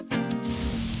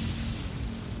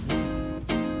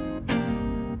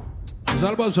It's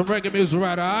all about some reggae music,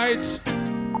 right? Alright?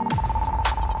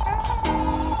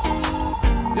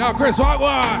 Yo, Chris, what?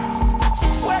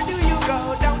 Where do you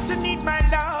go? Don't you need my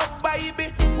love,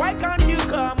 baby? Why can't you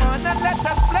come on and let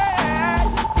us play?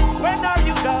 When are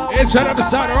you going? It's out of the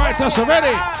side, alright, that's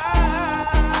already.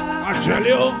 I tell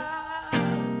you.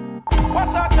 What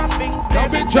sort of things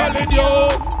I've been telling you.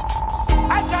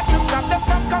 I got to stop them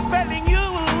from compelling you,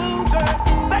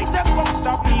 girl. They just won't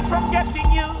stop me from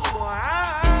getting you.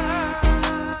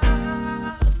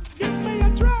 Give me a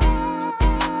try,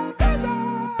 'cause I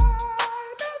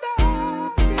know that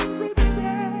it will be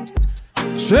great.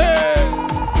 Say.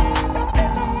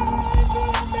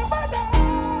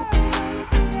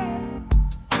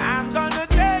 I'm gonna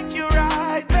take you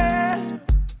right there,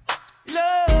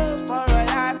 love for a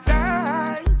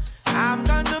lifetime. I'm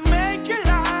gonna make your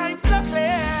life so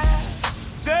clear,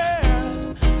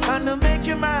 girl. Gonna make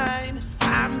you mine.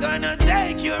 I'm gonna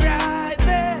take you right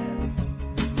there.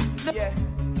 Yeah,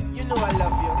 you know I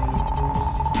love you.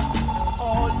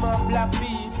 All my black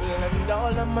people and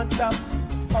all of my thugs.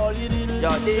 All you did is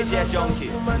DJ Junkie,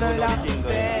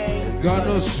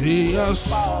 Gonna see us.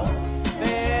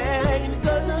 They ain't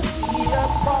gonna see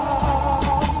us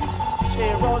fall.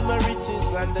 Share all my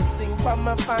riches and I sing for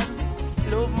my fans.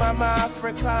 Love Mama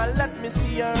Africa, let me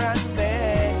see your hands.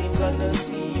 They ain't gonna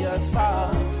see us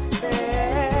fall.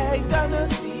 They ain't gonna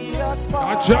see us fall.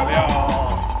 I tell you.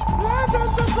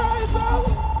 Pleasant surprise, oh,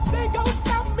 they gon'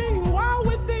 stop me. Wow,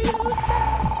 with the youth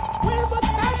fans. We must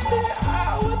cash me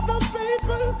out with the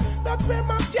people. That's where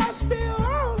my cash be.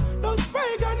 Oh, those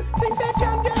pagan think they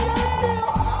can get at me.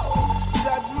 Oh,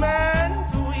 judgment,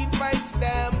 we face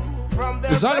them from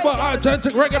their. It's all about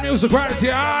authentic reggae music, right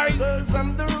here, alright? Girls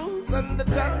and the rules and the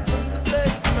dance and the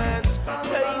placement.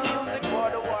 Play music for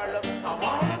the world of. I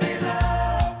wanna be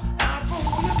loved, not for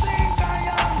who you think I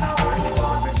am. Not what you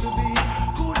want me to be.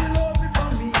 Could you love me for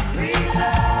me? Real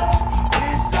love,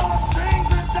 with those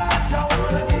strings attached. I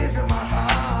wanna give you my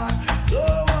heart.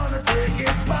 Don't wanna take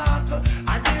it back.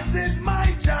 And this is my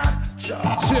chat.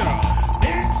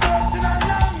 Been searching a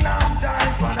long, long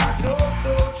time for that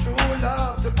so true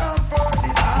love to comfort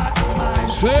this heart of mine.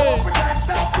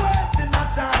 Stop wasting my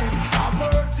time. A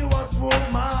virtuous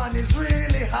woman is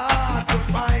really hard to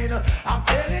find. I'm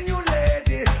telling you,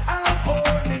 lady, I'm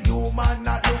only human,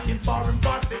 not looking for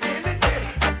impossibility.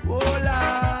 Oh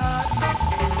Lord,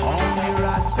 only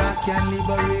Rasta can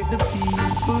liberate the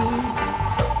people.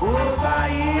 Over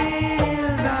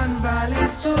hills and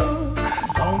valleys too.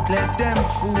 Don't let them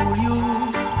fool you.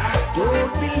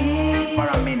 Don't believe for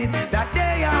a minute that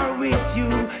they are with you.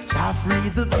 Shall free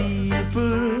the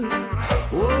people.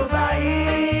 Over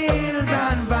hills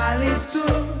and valleys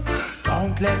too.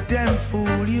 Don't let them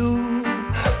fool you.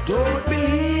 Don't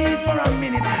believe for a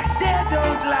minute they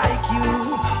don't like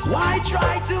you. Why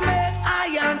try to make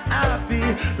I unhappy?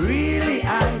 Really,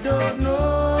 I don't know.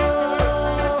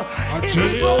 If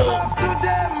it was up to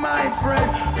them, my friend,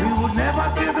 we would never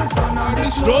see the sun on the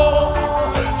snow.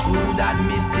 Through that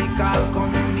mystical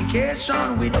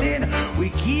communication within, we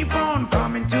keep on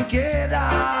coming together.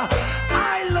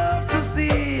 I love to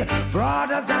see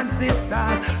brothers and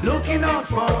sisters looking out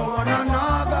for one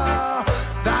another.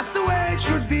 That's the way it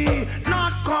should be,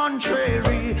 not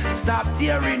contrary. Stop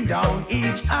tearing down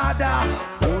each other.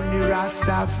 Only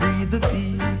Rasta free the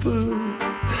people.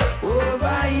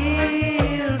 Over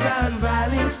hills and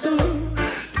valleys too.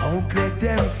 Don't let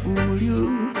them fool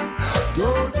you.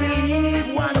 Don't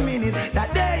believe 1 minute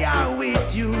that they are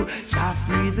with you. Shall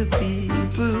free the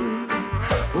people.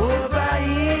 Over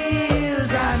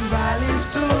hills and valleys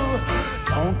too.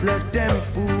 Don't let them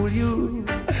fool you.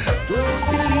 Don't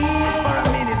believe for a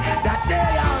minute that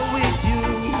they are with you.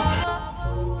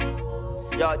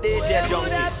 Yo, DJ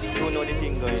Junkie, you know the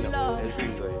thing going on.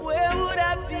 Where would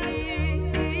I be?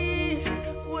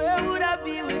 Where would I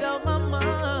be without my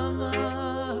mama?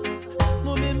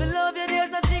 Mommy, me love you,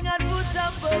 there's nothing I'd put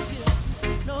above you.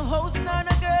 No house, nor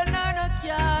no girl, nor no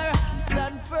car.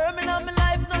 Stand firm in my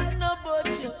life, nothing about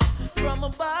you. From a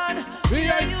barn, me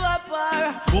and you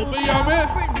apart. Mommy, I'm it.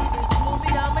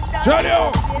 Mommy, I'm a dad. Tell you.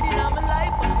 Lady, I'm a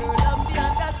life, and girl, I'm the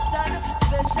understand.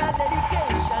 Special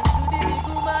dedication to the big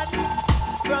woman.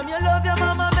 From your love, your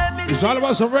mama made me. It's all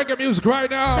about some reggae music right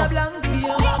now. Sablang for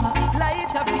your mama,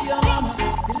 light up for your mama.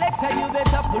 Selector, you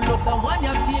better pull up the one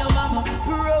you for your mama.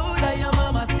 Proud of your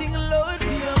mama, sing loud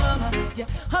for your mama. Yeah,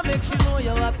 I make sure know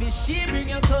you're happy. She bring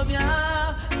you come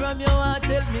here. From your heart,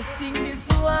 tell me sing this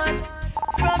one.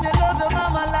 From your love, your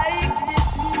mama like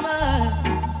this man.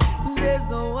 There's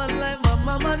no one like my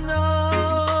mama, no,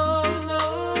 no.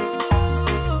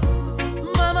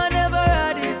 Mama never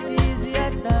had it easy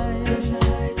at times.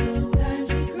 Sometimes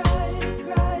she cry,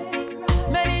 cry, cry.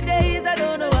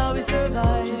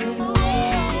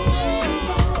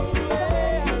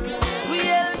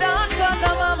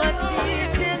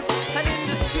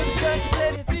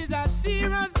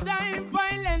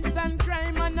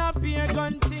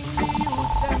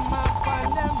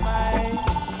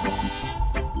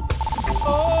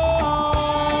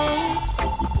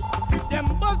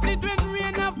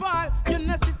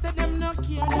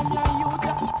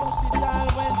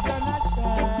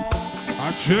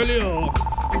 Tell you.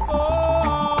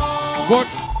 Oh, But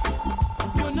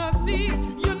you not see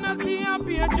a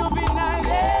pure juvenile.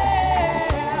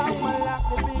 Yeah, I'ma lock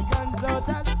the big guns out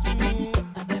the street.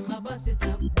 And them a bust it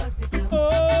up.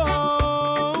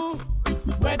 Oh,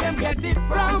 where them get it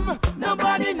from?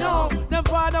 Nobody know. The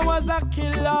father was a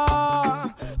killer.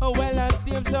 Oh, well, I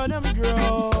saved how them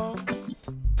grow.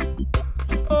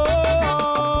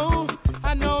 Oh,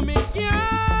 I know me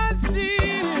can't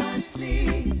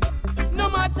sleep. No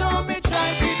matter how me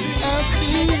try to sleep. I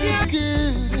feel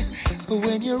good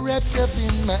when you're wrapped up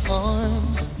in my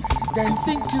arms,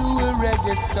 dancing to a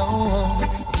reggae song.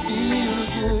 Feel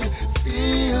good.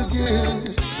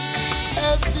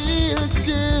 I feel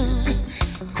good,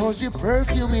 'cause your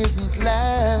perfume isn't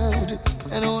loud,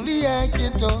 and only I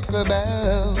can talk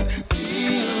about.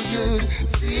 Feel good.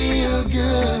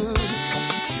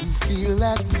 You feel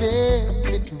like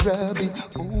velvet rubbing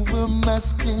over my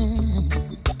skin.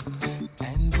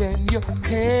 And when your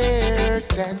hair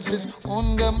dances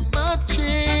under my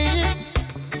chin,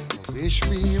 I wish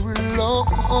we were alone,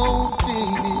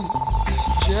 baby,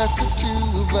 just the two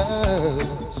of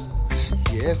us.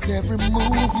 Yes, every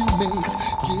move you make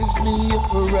gives me a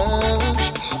rush.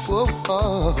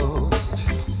 Whoa.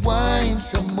 Wine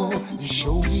some more,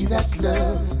 show me that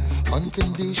love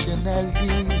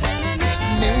unconditionally.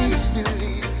 Make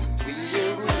believe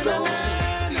we're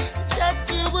alone, just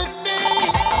you and me.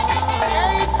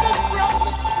 Take the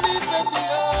promise, please, and the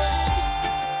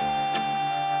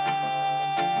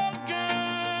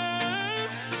Girl,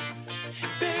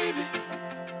 baby.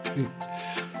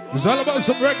 it's all about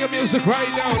some reggae music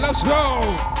right now. Let's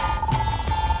go.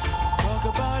 Talk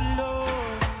about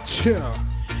love. Chill.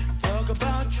 Talk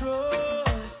about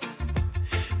trust.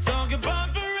 Talk about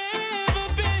forever,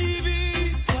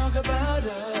 baby. Talk about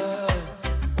us.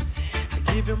 I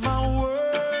give you my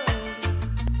word.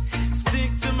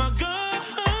 Stick to my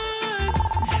guns.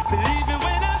 Believe it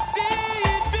when I say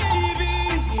it, baby.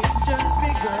 It's just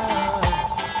begun.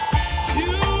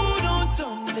 You don't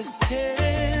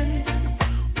understand,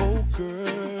 oh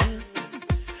girl,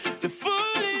 the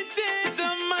full intent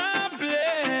of my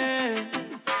plan.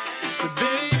 But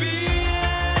baby, I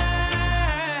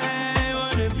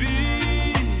wanna be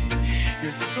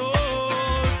your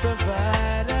sole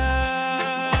provider.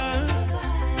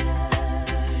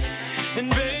 And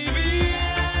baby,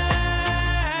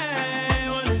 I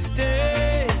wanna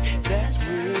stay that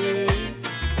way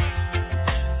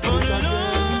for the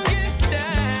longest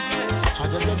time.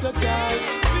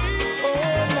 Oh,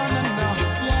 no,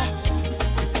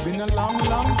 yeah. It's been a long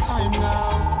time now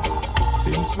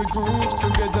since we groove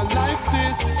together like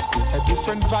this. A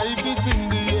different vibe is in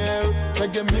the air.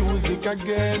 Reggae music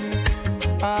again.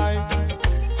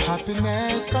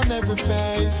 Happiness on every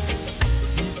face.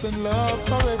 Peace and love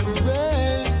for every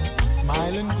race.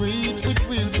 Smile and greet with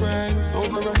real friends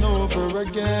over and over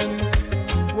again.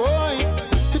 Boy,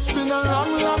 it's been a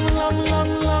long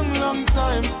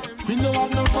time. We don't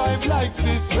have no vibe like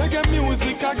this. Reggae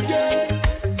music again.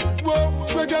 Whoa,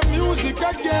 reggae music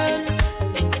again.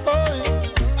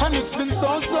 Oh, and it's been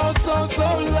so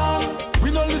long. We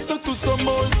don't listen to some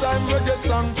old time reggae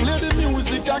song. Play the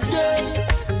music again.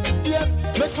 Yes,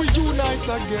 make we unite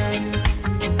again.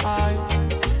 I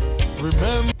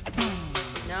remember.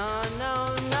 No.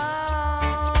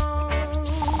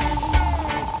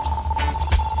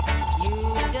 You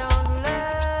don't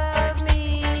love me,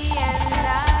 and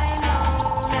I know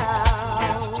now.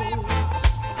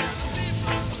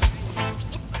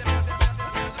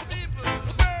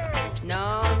 No.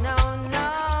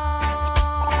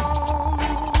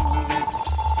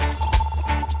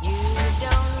 You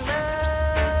don't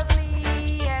love me,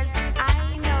 yes, I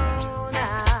know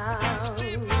now.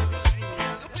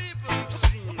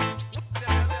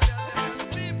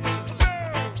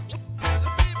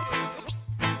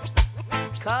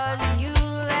 'Cause you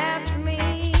left me,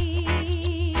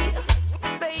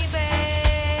 baby,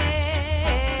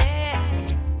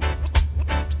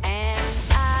 and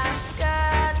I've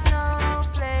got no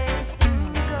place to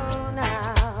go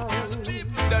now.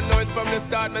 Don't know it from the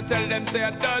start, me tell them say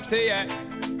I'm dirty, yeah.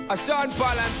 Sean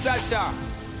Paul and Sasha,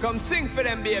 come sing for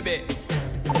them, baby.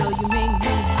 Though you make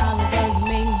me holler, though you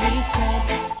make me sweat,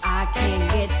 I can't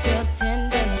get your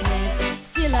tenderness.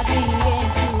 Still I can't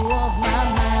get you off my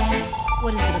mind.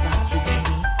 What is it about you,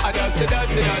 baby? I just say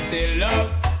dirty love.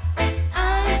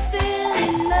 I'm still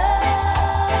in love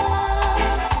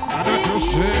with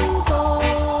you,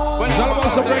 boy. It's all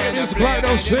about some reggae music right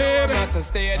now, Sid. Not to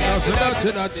stay at That's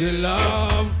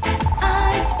love.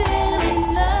 I'm still in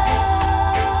love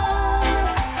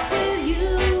with you,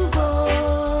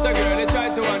 boy. The girl they try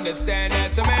to understand that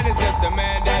the man is just a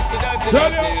man. That's a dirty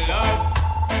Tell you. love.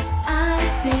 I'm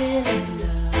still in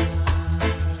love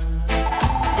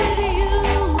with you,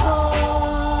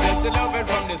 boy. That's the loving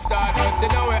from the start, but you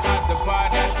know it at the part.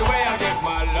 That's the way I give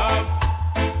my love.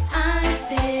 I'm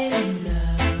still in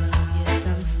love. Yes,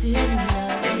 I'm still in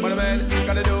love. What a man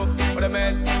gotta do, what a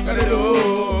man gotta do.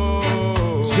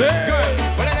 Say.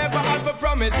 But I never had for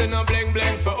promise and no bling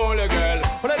bling for all a girl.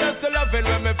 But I just love it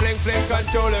when me fling fling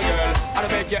control a girl. And I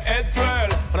make your head swirl,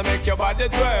 and I make your body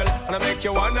twirl, and I make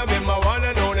you wanna be my one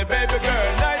and only baby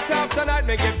girl. Night after night,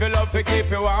 make you feel love to keep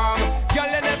you warm. Girl,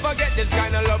 you never get this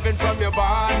kind of loving from your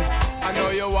bond. I know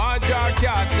you want your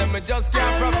cat, and me just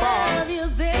can't perform. I love you,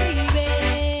 baby.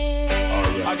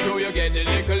 I know you get the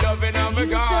little loving of a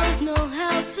You God. don't know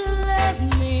how to love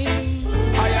me.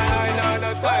 I know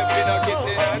no time for no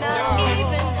kissing and chow.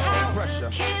 Even how to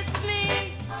kiss me.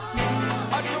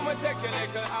 I do my take a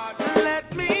little heart. Let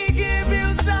me give you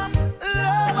some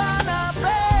love and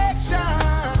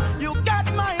affection. You got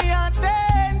my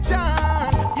attention.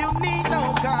 You need no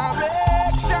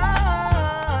correction.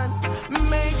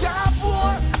 Major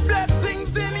pour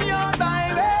blessings in your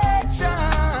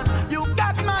direction. You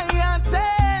got my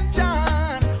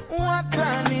attention. What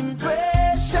an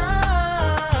impression.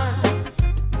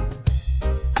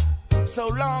 So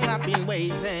long I've been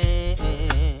waiting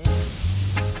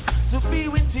to be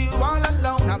with you all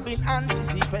alone. I've been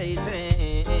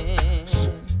anticipating.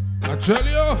 I tell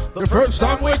you, the first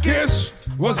time we kissed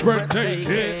was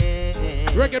breathtaking.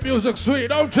 Reggae music sweet,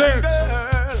 don't it?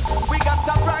 Girl, we got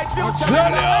a bright future tell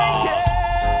in the making.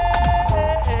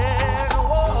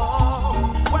 Whoa,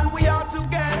 when we are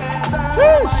together,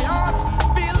 my heart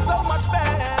feels so much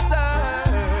better.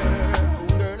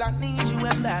 Girl, I need you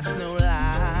and that's no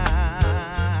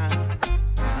lie.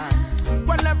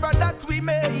 Whenever that we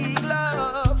make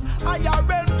love, I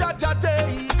arrange a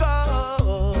take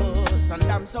us, and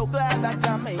I'm so glad that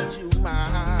I made you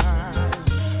mine.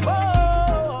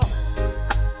 Oh,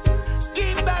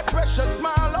 keep that precious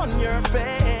smile on your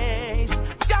face.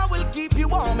 Jah will keep you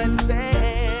warm and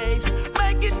safe.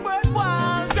 Make it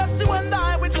worthwhile, just you and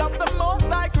I with love the most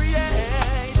I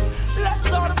create. Let's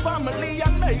start a family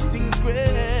and make things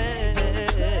great.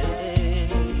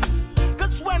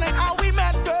 'Cause when and how we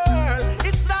met, girl,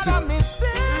 it's not a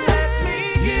mistake. Let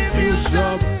me give you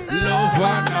some Love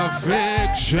and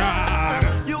affection.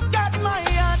 You got my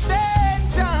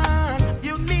attention.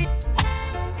 You need.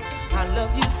 I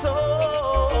love you so.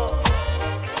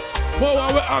 But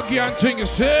what we argue and think you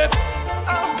said, But I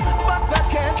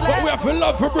can't but let. we have to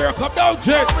love for break up, don't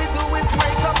it? All we do is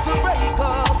make up to break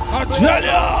up. I tell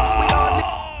you.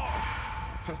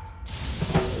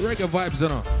 We Reggae vibes, you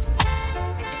know.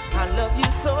 I love you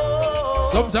so.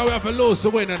 Sometimes we have to lose the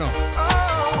win, you know.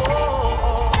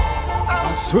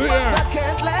 I swear. But I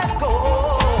can't let go.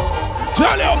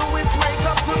 Tell you. All we do is make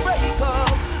up to break up.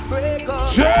 Break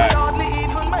up. Sure. We hardly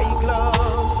even make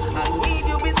love. I need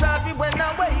you beside me when I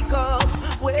wake up.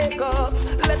 Wake up.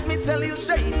 Let me tell you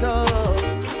straight up.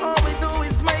 All we do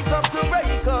is make up to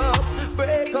break up.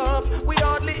 Break up. We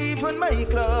hardly even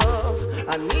make love.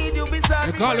 I need you beside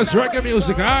They me. call when us I reggae wake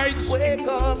music, up. right? Wake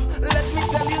up, let me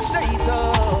tell you straight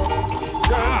up.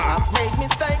 Girl, I've made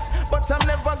mistakes, but I'm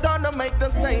never gonna make the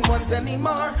same ones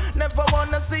anymore. Never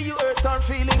wanna see you hurt or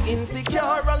feeling insecure.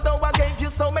 Although I gave you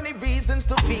so many reasons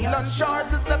to feel unsure.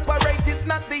 To separate is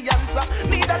not the answer.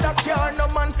 Neither the cure, no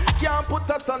man can't put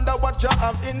us under what you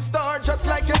have in store. Just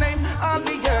like your name, all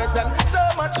the years and so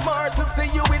much more. To see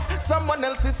you with someone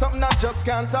else is something I just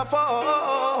can't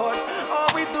afford. All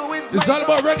we do is It's all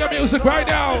about reggae music right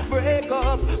now. break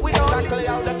up. We all clear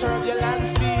out the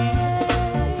turbulence.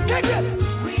 Take it.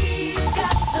 We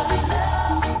got the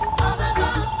love others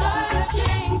are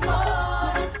searching for.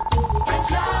 And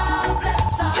Jah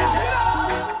bless us.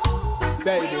 We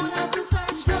Baby. don't have to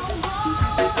search no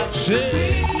more. Shit. We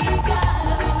got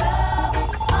the love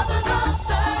others are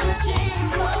searching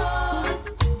for.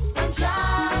 And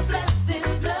Jah bless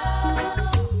this love.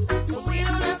 We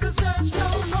don't have to search no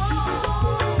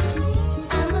more.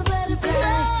 I'm a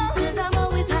butterfly, 'cause I'm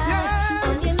always high.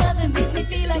 On your love and make me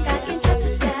feel like I can touch the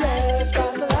sky. Yes,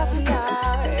 'cause I love you,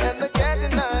 and I can't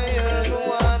deny you're the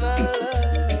one I love.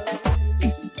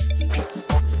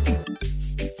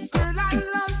 Girl, I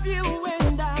love you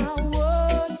and I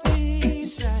would be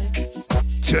shy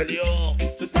Tell you.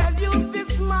 to tell you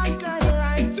this, my girl,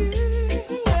 I do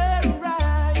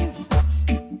rise.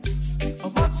 How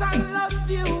much I love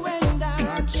you and I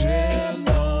tell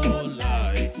no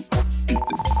lie.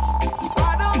 If I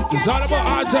don't It's get all about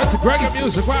authentic reggae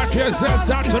music right here this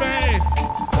Saturday.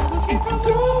 keep you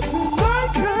moving, my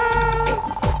girl.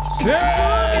 Say.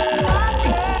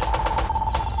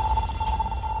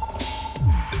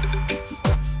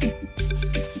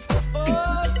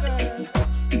 Oh, girl.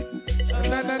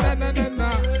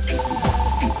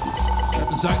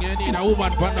 song, you need a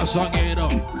woman for the song, you know.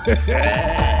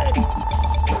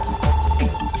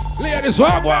 Ladies,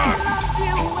 walk one.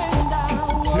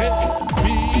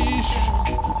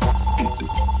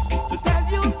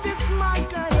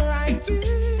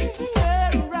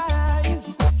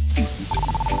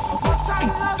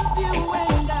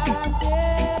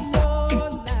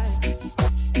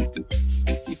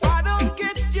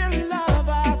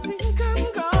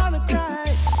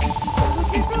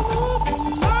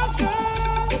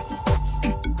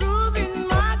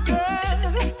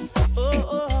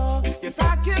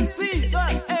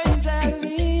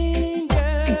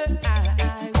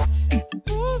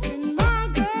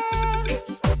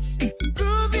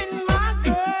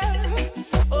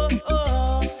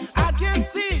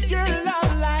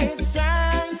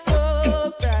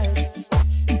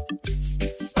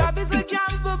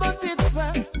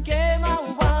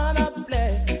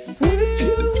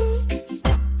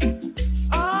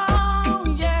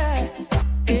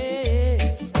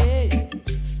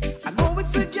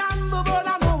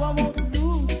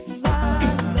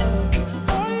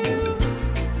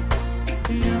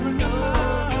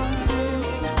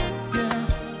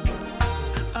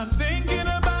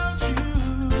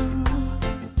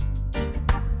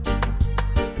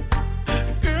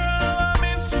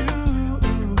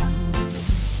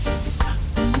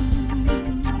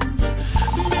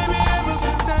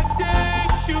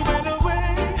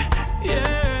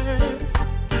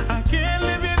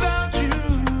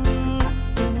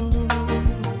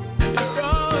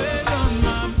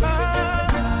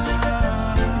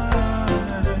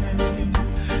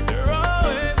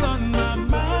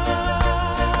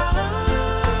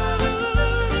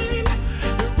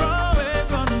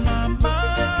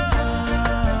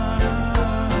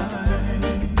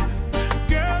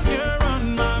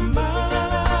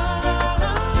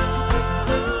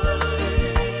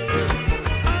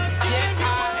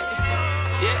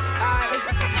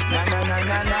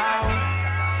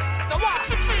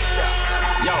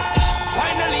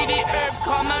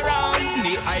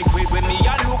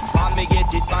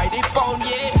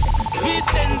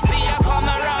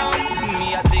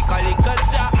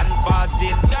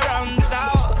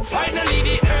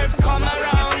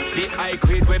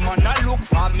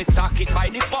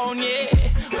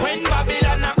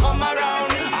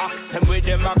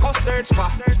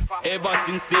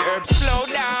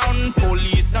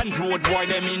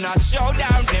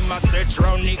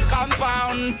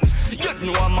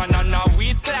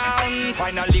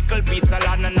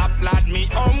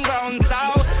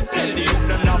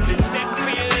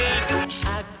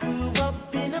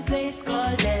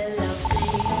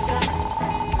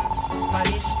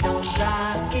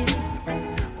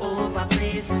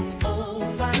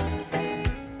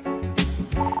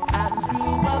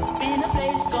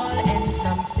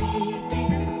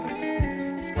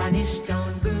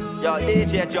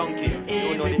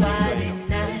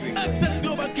 Exess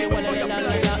Global King for your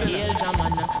place.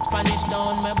 Spanish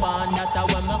town, me born, that's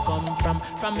where me come from.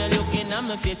 From me looking at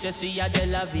my face, you see a de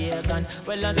la vegan.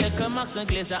 Well, I say come Max and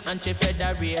Glazer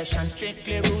Anti-Federation.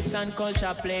 Strictly roots and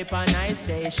culture play for nice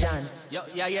station. Yo,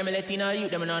 yeah, hear me Latino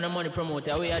youth, them on the money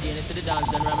promoter. We are doing this to the dance,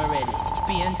 then I'm ready.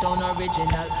 Spain town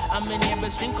original. And my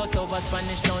neighbors drink out over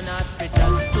Spanish town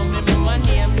hospital. To me, my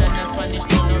name, not a Spanish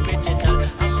town original.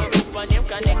 I'm a group and name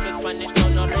connect to Spanish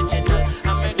town original.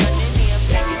 I'm a granny name,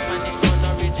 Spanish town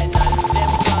original.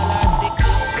 Them call us stick,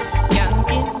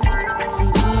 skanking,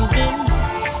 moving,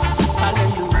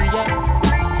 hallelujah.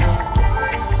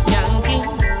 Skanking,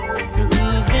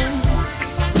 moving,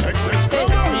 Exess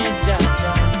Global.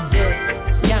 yeah.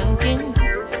 Skanking,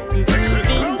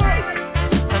 moving,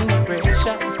 under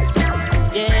pressure.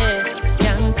 Yeah,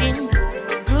 skanking,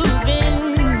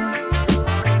 grooving.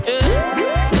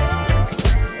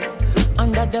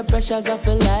 Under the pressures of a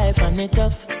life and it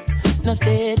tough. No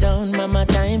stay down, mama,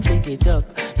 time pick it up.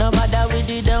 No bother with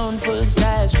the down, full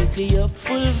style, strictly up,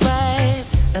 full vibes.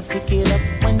 Now pick it up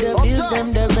when the bills,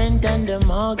 them, the rent and the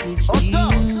mortgage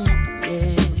due.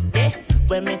 Yeah.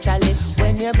 When me chalice,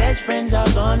 when your best friends are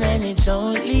gone and it's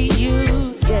only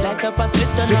you. Yeah, like a split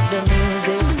turn up the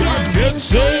music.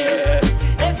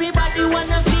 Everybody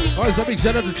wanna feel. Oh, it's a big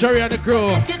shout out to Cherry and the crew.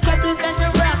 Your troubles and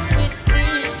the rock with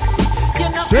me. You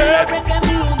know, feel reggae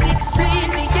music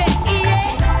sweet, yeah.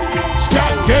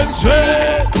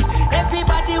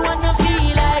 Everybody wanna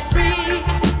feel like free.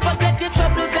 Forget your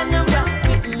troubles and you rock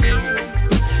with me.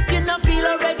 You know feel a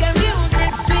reggae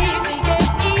music sweet, yeah.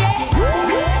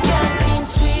 Skanking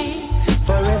sweet.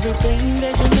 For everything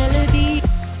there's a melody.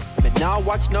 Me now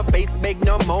watch no face, beg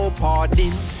no more party.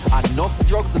 garden. Enough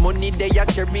drugs, money they a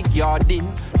cherry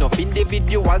garden. Enough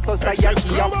individual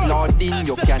society applauding.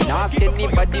 You can ask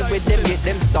anybody where them get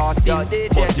them starting.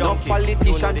 But no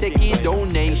politician take a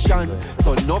donation.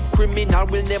 So no criminal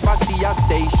will never see a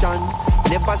station.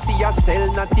 Never see a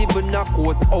cell, not even a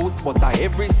courthouse. But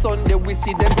every Sunday we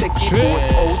see them take it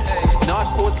boat out.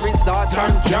 North Coast Resort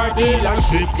and car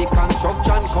dealership. The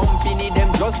construction company,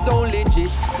 them just don't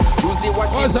legit. Usually what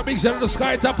what's a big set of the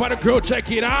sky top of the crew,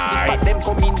 check it out. But them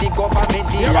come in the government,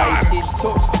 they write it.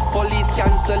 So police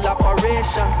cancel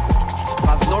operation.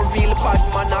 Cause no real bad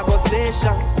man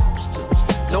negotiation.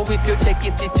 Now if you check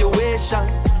the situation,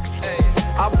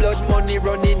 a blood money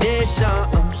running nation.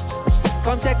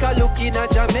 Come take a look in a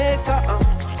Jamaica.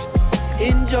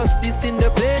 Injustice in the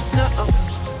place now.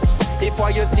 If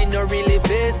what you see no really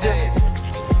face you,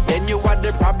 then you are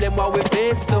the problem what we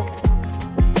face now.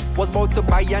 Was about to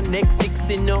buy a next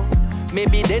 60 now.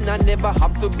 Maybe then I never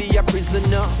have to be a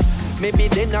prisoner. Maybe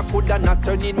then I coulda not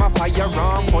turned in my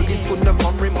firearm. Police couldn't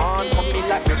come remand. Come me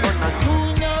like me run and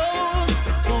Who knows?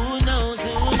 Who knows?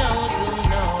 Who knows? Who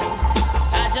knows?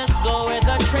 I just go where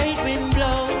the trade wind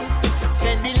blows.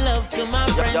 Sending love to my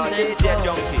friends and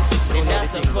foes. And I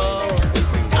suppose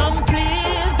I'm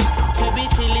pleased to be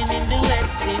chilling in the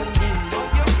West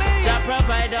Indies. Jah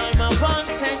provide all my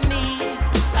wants and needs.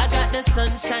 I got the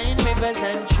sunshine, rivers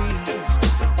and trees.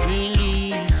 Green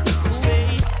leaves,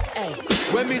 wait, hey.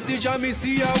 when me see Jah, me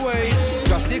see a way.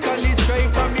 Drastically straight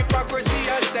from hypocrisy,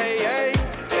 I say, hey.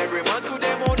 Every man to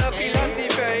them own a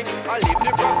philosophy. I live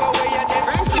the proper way and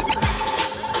everything.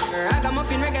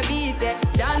 Ragamuffin reggae beat,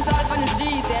 dance all on the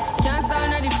street, can't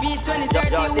stand on the beat.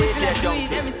 2030 we still a do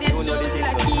it. Every stage show we still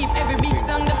a keep. Every big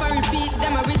song them a repeat.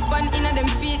 Them a respond in on them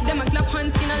feet. Them a clap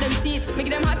hands in on them teeth. Make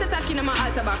them heart attack in my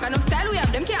altar back. Enough style we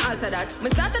have, them can't alter that. Me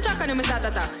start a track and me start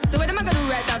attack. So what am I gonna do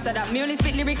right after that? Me only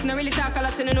spit lyrics, not really talk a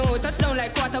lot in the know. Touchdown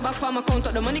like quarterback for my count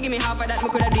up. The money give me half of that. Me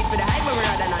coulda do it for the hype, but me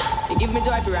rather not. It give me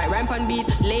joy to write rhyme pan beat.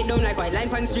 Lay down like white line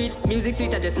pan street. Music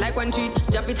sweet, I just like one treat.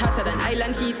 Drop it hotter than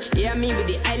island heat. Yeah, me with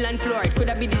the island floor. It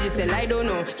coulda be digital, I don't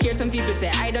know. Hear some people say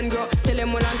I don't grow. Tell them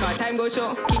all on car time go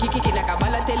show. Kick it like a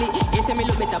ballatelli. You say me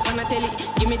look better on a telly.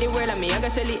 Give me the word and me I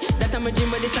got shelly. That I'm a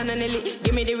dream with the sun and Nelly.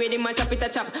 Give me the rhythm and chop it a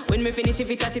chop. When me finish if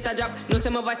it a drop. No say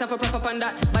my voice have a proper on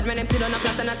that. But when them sit on a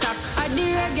flat and attack. I the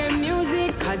reggae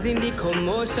music, cause in the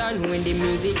commotion. When the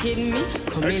music hit me,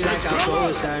 coming like a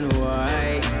potion.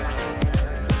 Why?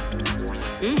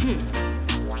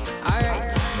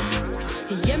 Alright.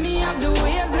 Yeah, me have the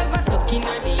waves never stuck in the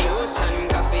ocean.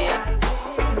 Coffee.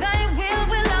 Thy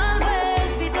will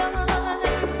always be done.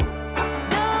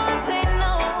 Don't they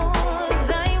know?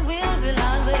 Thy will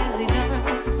always be done.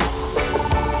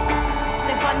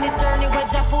 Step on this journey where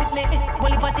Jah put me.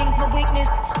 Well, if I think's my weakness.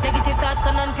 Negative thoughts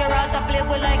and unpure out, I play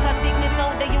with like a sickness.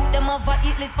 Now the youth them have a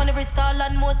eat list on every stall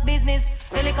and most business.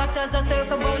 Helicopters are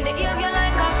circle round the area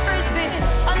like a frisbee.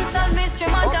 Unsolved mystery,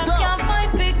 madam can't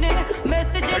find picnic.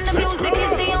 Message in the music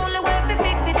is the only way to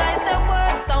fix it. I say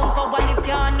word, sound power, lift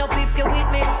your hand up if you're with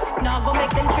me. Now go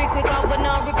make them trick quick out, but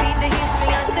now repeat the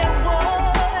history. I say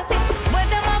word, what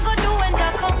them I go do when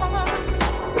Jah come?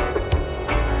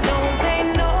 Don't they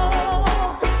know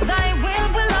thy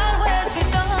will always be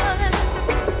done?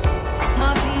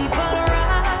 My people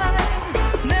rise,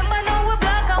 remember now we're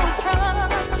black and we're strong.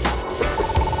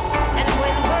 And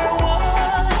when we're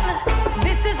one,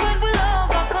 this is when we'll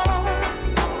overcome.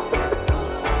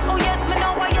 Oh yes, me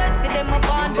know why yes, see them a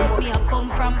born, but me I come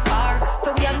from far.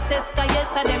 For we ancestor,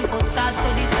 yes, I them for start to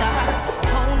the star.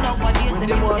 How nowadays the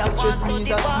beauty of one to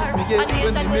the bar. When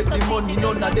we make the money,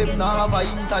 none of them now have a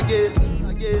intergate.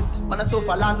 Man, I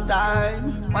suffer a long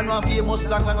time. Man, want famous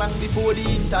long before the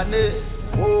internet.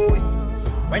 Oh,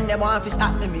 when them want to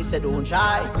stop me, me say don't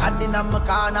try. God in my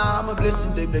corner, I'm a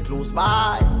blessing them, they close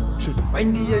by.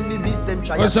 When the enemies them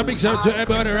try. What's a big sound to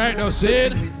everybody right now,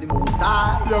 Sid?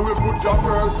 Yeah, we put your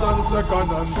first and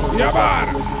second and third. Yeah,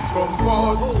 man. Blessings come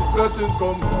forth, blessings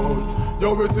come forth.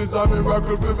 Yo, it is a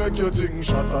miracle to make your thing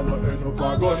shut and not end up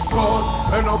a gun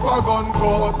court, end up a gun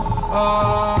court.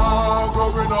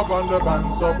 Growing up on the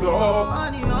banks of the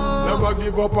hope. Never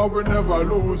give up and we never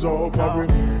lose hope. And we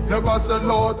never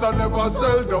sell out and never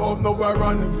sell dope. No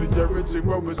ironically everything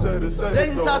when we say the same.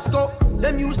 Then Sasko,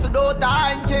 them used to do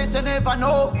that in case you never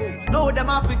know. Now them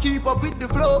have to keep up with the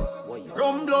flow.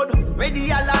 Rum blood, ready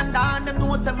a land and them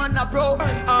know some man a pro.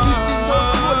 15 those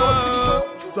roll out for the show.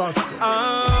 Sasko.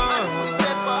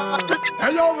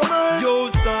 Hey yo, man. Yo,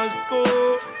 Sasko.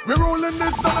 We rolling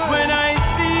this time. When I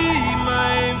see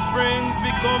my friends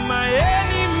become my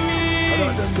enemy,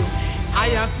 I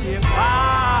have to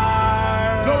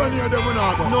no one here them will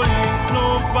not. No link,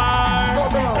 no bar.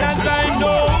 Cause I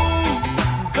know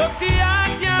Dirty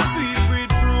heart can't sweep with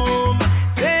broom.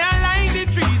 They are like the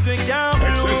trees we can't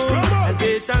bloom. And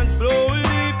they shall slowly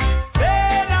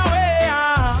fade away.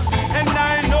 And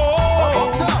I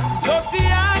know dirty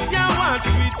heart can't wash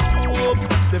with soap.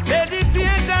 The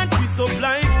meditation twist up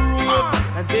like rope.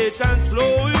 And they shall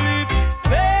slowly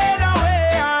fade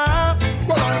away.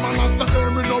 Well, I'm an answer,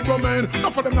 me no woman.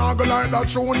 Enough of them not go like that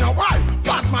show ya. Why?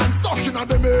 Batman stuck in a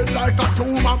them head like a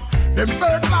tumor. Them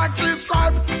fake like three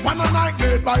stripe. One a night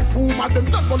made by Puma. Them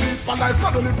devil lip and I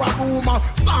smell lip and rumor.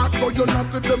 Start go you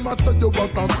not to them I say you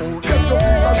walk a phone. Get your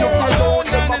visa you can go.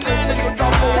 Never pay you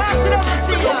drop out.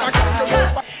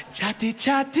 Chatty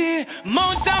chatty,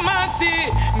 Mount Amasi,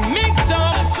 mix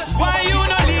up. Why you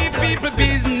not leave people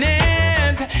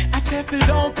business? I said fill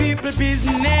down people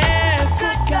business.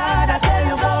 Good God, I tell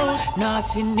you about. Now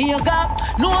see nigga,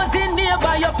 nose in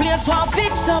nearby your place one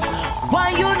fix up. Why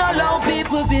you not allow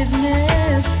people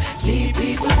business? Leave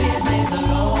people business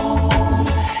alone.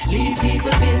 Leave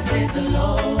people business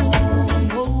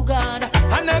alone. Oh God.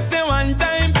 And I say one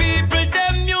time people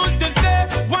them used to say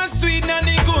one sweet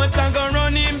nanny goat and go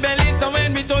run in belly. So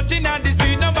when we touching at the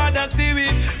street nobody see we.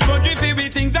 Country feel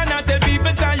with things and I tell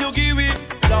people say you give it.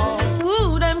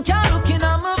 Ooh, them can't look in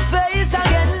on my face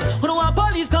again. When the one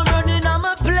police come running on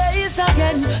my place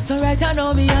again. So right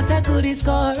now me as I could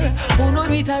score. Who know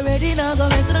it already now go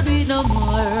make the beat no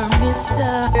more,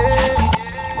 mister.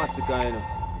 What's the kind of?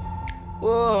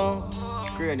 Whoa,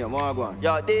 cranium, Marguan.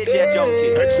 Yo, DJ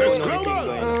Junkie. Exess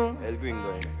Global. El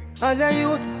Gringo. As a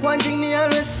youth, one thing me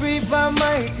always free by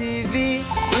my TV.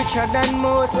 Richer than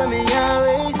most when me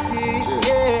always see.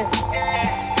 Yeah.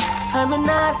 I'm a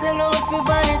nice and love for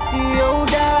vanity, oh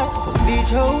dad. So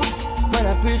beach house, man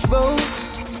I preach boat.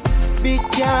 Big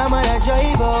car, man I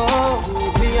drive out.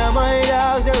 Me and my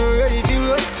dogs, they ready for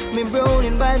roll. Me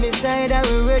browning by my side,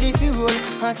 I'm ready for roll.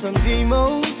 And some dream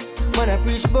house, man I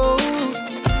preach boat.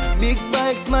 Big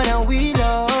bikes, man I wheel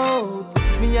out.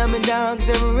 Me and my dogs,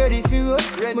 they ready for roll.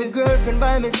 My girlfriend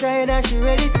by my side, and she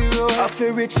ready for roll. I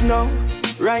feel rich now.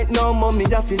 Right now, mommy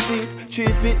da fi sleep. 3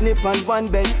 picnic and 1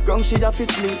 bed, ground she da fi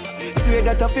sleep. Swear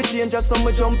that I fi change just so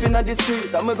me jump in at the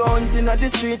street. I'm go hunting at the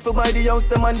street for buy the house,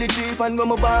 them and the jeep and go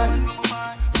my barn.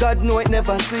 God know it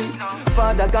never see.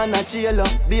 Father gonna chill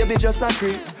us, baby just a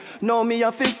creep. Now me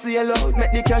a fi sail out,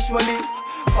 make the cash money.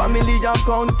 Family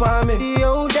account for me. The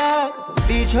old dogs,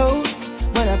 beach house,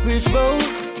 man I preach bout.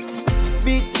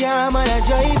 Big car, man I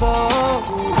drive out.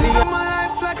 Living my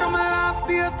life like I'm my last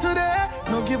day today.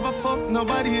 No give a fuck,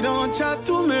 nobody don't chat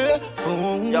to me.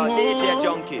 Yo, DJ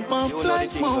Junkie, you know the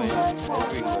thing going.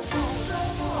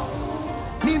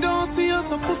 Me don't see you,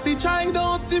 so pussy try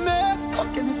don't see me.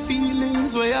 Fucking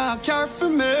feelings where you care for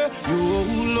me. You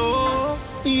low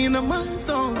in my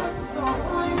zone.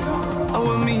 I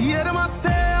want me hear them I say,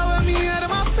 I want me hear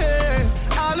them I say.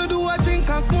 All I do I drink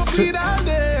and smoke weed all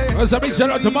day. What's a big shout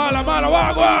out to Mala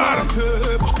Wagwan.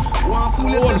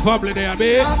 Whole family there,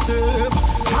 babe. So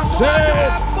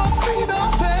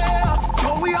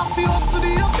we have to hustle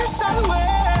the official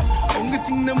way. Only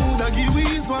thing the mood I give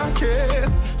is one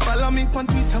case. Follow me on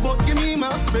Twitter, but give me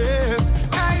my space.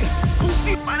 Hey,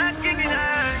 pussy, man, I'm giving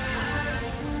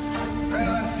You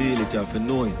have to feel it, you have to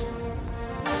know it. You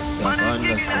have to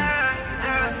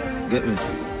understand. Get me?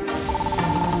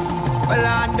 Well,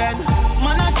 and then,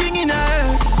 man, I'm king in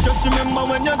her. Just remember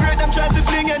when you're great, them try to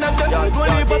fling it up there. Go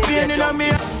leave a pain in me.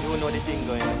 You know the thing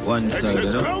going. One side,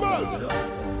 you know?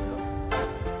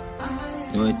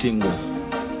 No, I think.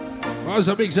 What's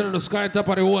a big set of the sky top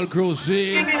of the whole crew,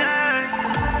 see?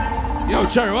 Yo,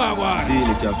 Cherry, what? Feel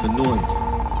it, you have to know it.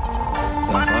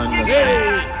 You have to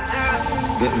understand.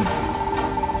 Get me?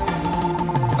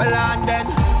 Well, and then,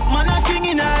 man, I'm king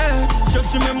in her.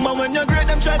 Just remember when you're great,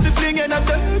 them try to fling it up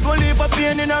there. Go leave a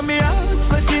pain in me heart,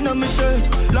 sweating on my shirt.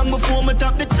 Long before me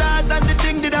top the chart and the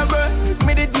thing did I work.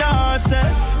 Me did not say,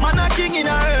 man, I'm king in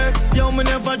her. Yo, me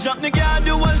never drop the guard,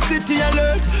 the whole city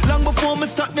alert. Long before me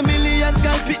start the millions,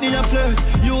 girl, pick me a flirt.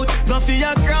 Youth, go for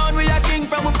your crown, we a king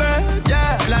from a bird.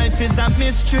 Yeah, life is a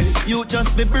mystery, you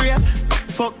just be brave.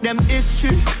 Fuck them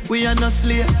history, we are not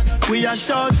slave. We are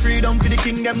short freedom for the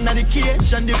kingdom, not the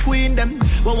cage. And the queen them,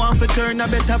 we want to turn a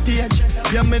better page.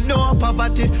 Yeah, me know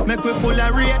poverty, make we full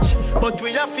of rage. But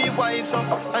we are feel wise up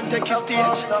and take a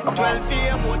stage. 12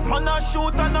 a.m. man a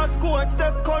shoot and a score,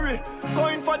 Steph Curry.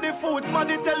 Going for the foods, man,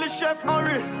 tell the chef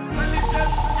hurry. Tell the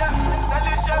chef, yeah, tell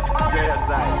the chef hurry.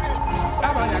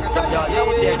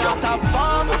 Top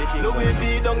farm, Louis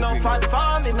V don't know fat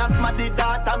farm. In a smarty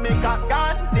data make a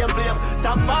gun, same flame.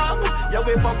 Top farm, yeah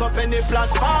we fuck up any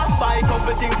platform. Buy a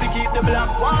couple things to keep the black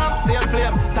warm, same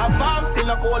flame. Top farm, still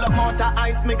a cold amount of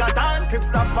ice megaton.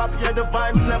 Clips up pop, yeah the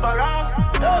vibes never wrong.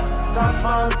 Top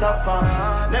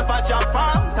farm, never jump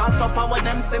farm. Top tough farm when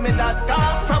them see me that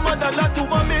car. From $1 to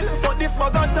 $1 million, for this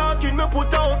bag of talking. Me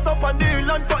put a house up on the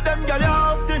hill and fuck them girl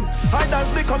often. I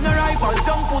dance become your rivals,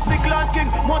 young pussy clanking.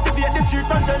 Motivate the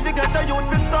streets and tell the ghetto youth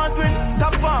to start with.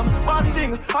 Top farm,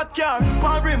 basting, hot car,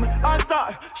 pan rim,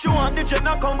 answer. She want the jet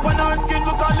not come on her skin.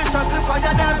 We call the shots to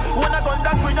fire them. One a gun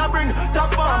that we not bring.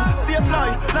 Top farm, stay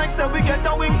fly, like say we get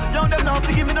a wing. Young them now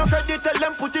to give me no credit, tell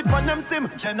them put it on them sim.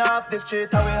 Jen off the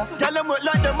straight away. Tell them work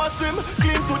like them a swim.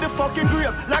 Clean to the fucking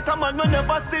grave, like a man we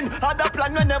never sin. Had a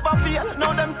plan we never fail,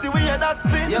 now them see we head a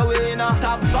spin. Yeah we in a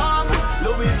top farm,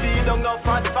 Louis V don't go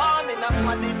fat farm. In a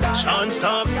smarty dog. Can't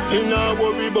stop, me nah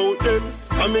worry about them.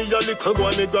 Come me a little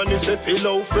boy, me granny say feel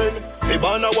out friend. Me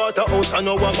born a waterhouse and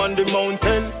now I'm on the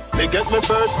mountain. They get me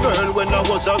first girl when I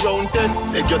was around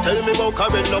 10. Make you tell me about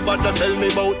Karen, nobody tell me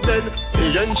about then.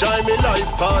 Me enjoy me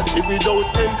life party without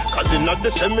end. Cause in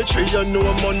the cemetery you know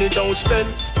money don't spend.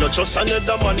 Not just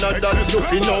another man that you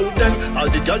fi know them. All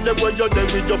the girls them where you're there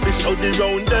with your fist out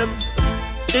around them.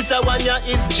 This a one ya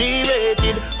is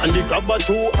G-rated. And the grabber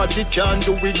too hot it can't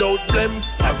do without blame.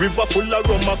 A river full of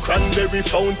rum, a cranberry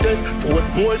fountain.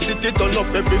 Portmore city turn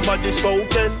up, everybody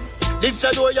spoken. This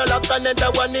a door you lock and then the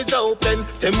one is open.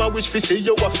 Them a wish fi see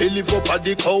you a fi live up at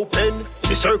the cow pen.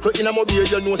 The circle in a mobile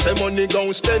you know say money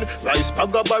gon' spend. Rice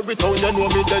bag a barry town you know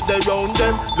me dead around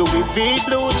them. Louis V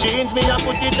blue jeans me a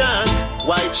put it on.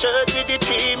 White shirt with the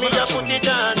tee me a put it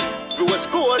on. Rose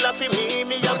cola for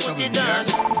me a put it on.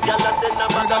 Y'all a send a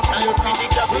bag of sand for the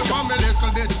gabby. Come a little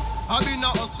bit, I been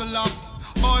a hustler.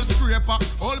 All scraper,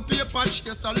 all paper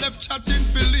chaser. Left chatting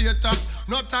for later,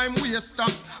 no time waster.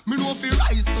 Me no fi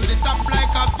rise to the top like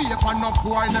a paper. No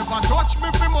boy never touch me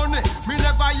for money, me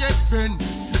never yet been.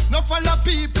 No follow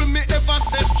people me ever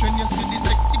said. When you see the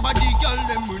sexy body girl,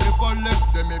 them we never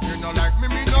left them. If you no like me,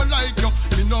 me no like you.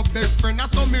 Me no big friend, I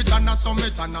summit and I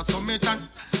summit and I summit and.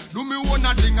 Do me one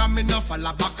a thing and me no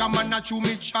follow back a man a chew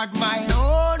me chat my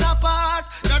own apart.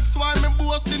 That's why me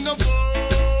boss in the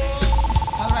boat.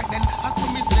 Alright then, I saw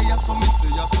me stay, I saw me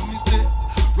stay, I saw me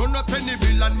stay. Run up any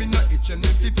bill and me no itch and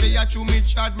if you pay a chew me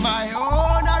chat my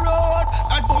own a road.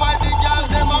 That's why the girls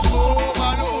them a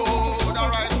overload.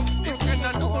 Alright, if you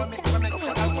don't know me, come make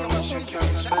fun of some shit.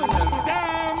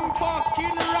 Damn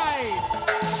fucking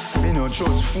right. Me no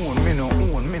trust phone, me no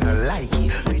own, me no like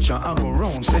it. Picture I go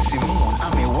round, say Simone,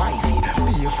 I'm a wifey.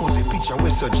 Be a fuzzy picture we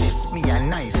suggest me a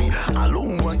knifey. All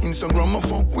over Instagram I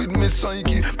fuck with me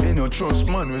psyche. Me no trust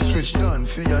man we switch down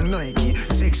for your Nike.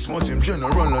 6 months him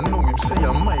general I know him say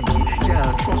I'm Mikey.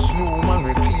 Can't trust no man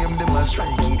we claim them as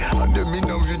strikey. And them in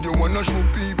a video wanna show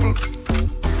people.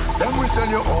 Them we sell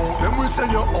your own, them we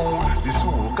sell your own. The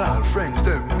so-called friends,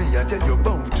 them me I tell you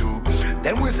about to.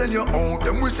 Them we sell your own,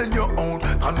 them we sell your own.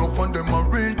 And no fun them a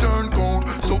return code.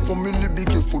 So family be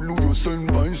careful who you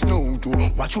send vice now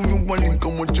to. Watch who you want link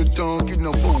and what you talking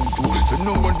about to. So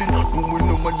nobody not know when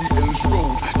nobody else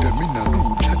road. Them in a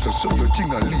group chat so your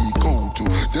thing a leak out to.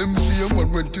 Them see a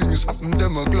man when things happen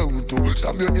them a glow to.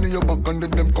 Stab you in your back and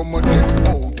then them come and take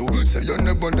out to. Say you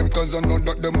never them cause I know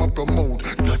that them a promote.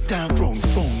 Not that grown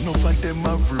phone, no for them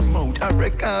a remote. I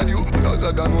record you cause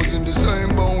I done was in the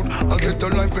same boat. I get a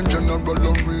life in general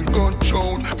a real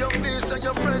gunshot. Your face and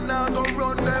your friend now go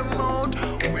run them out.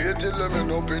 Wait till them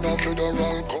end up in a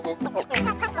federal cover.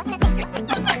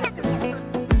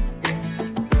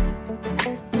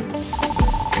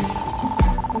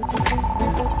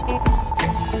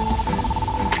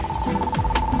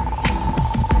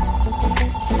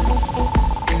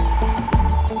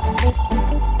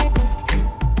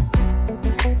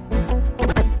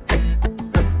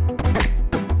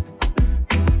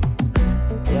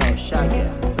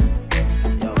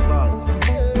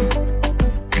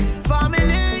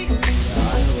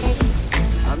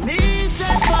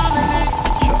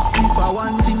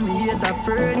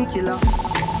 Killer.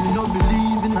 Me no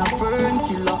believe in a fern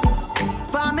killer.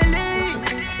 Family,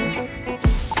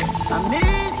 and me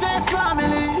say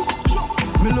family.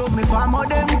 Me love me family,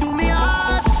 them do me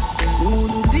hard. Who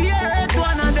do the earth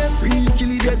one of them? Real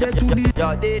kill it dead to the.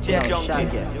 Yo, DJ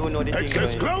Junkie, you know the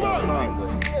Exess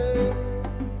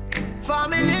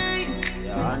family.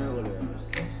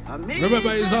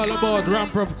 Remember, it's all about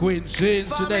Ramp Up Queen.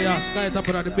 Scenes today are Sky Top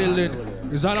of the building.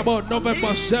 It's all about November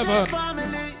 7th.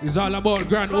 It's all about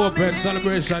Grand Open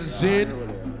Celebration Scene.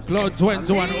 Cloud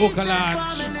 21 Oka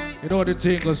Lounge. You know the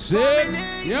thing go sing.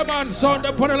 Yeah man, sound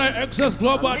they put it like Exess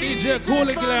Global DJ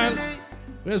Cooling Clan.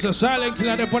 There's a silent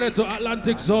killer, they put it to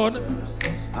Atlantic Zone.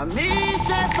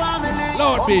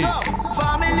 Lord be.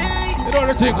 You know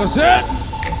the thing go sing.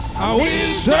 And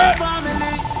we say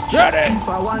ready. If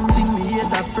I want thing, me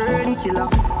hate a fern killer.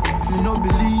 Me no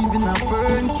believe in a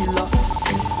fern killer.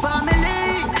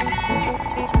 Family,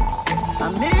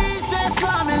 and me say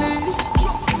family.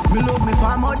 Me love me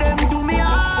family, them do me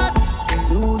heart.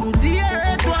 Who do the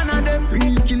earth one of them?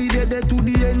 Real kill it dead to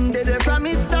the end, dead from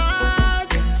me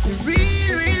start.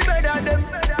 Real better them.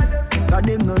 Cause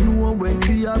them no know when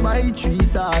we a buy 3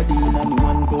 sardines and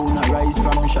 1 pound of rice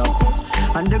from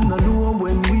shop. And them no know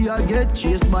when we a get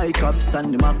chased by cops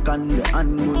and the mac and the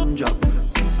handgun job.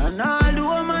 And all the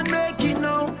woman make it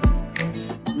now.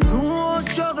 Me know how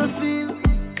struggle feel.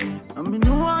 And me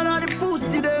know all of the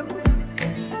pussy them.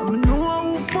 And me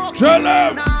know who fuck tell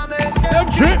them. Them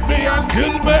treat me and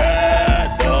kill me.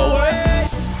 No way.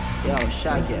 Yo,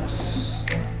 Shaggy.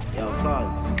 Yo,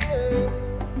 Cuz.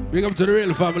 Big up to the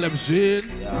real family MC.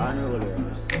 Yeah,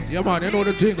 unrollers. Yeah man, you know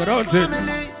the thing, don't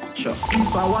it? Sure.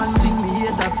 If I want thing, me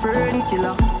hate a fern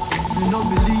killer. Me no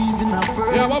believe in a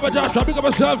fern. Yeah, Baba Joshua, big up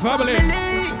yourself, family.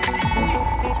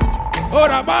 Oh,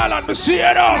 the ball and me see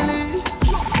it all.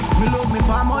 Me love me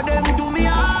family, them do me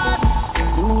hard.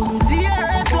 Who do the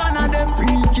earth one of them?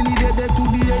 Real kill it dead to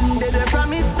the end, dead from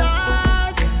me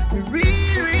start. Me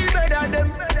real better them.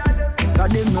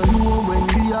 Cause them no know when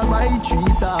we a buy 3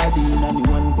 sardines and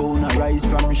 1 pound of rice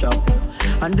from shop.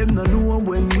 And them no know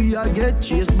when we a get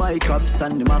chased by cops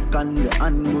and the mac and the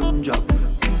handgun job.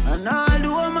 And all the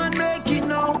woman make it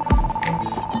now.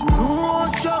 Me know how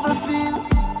struggle feel.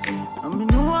 And me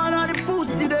know all of the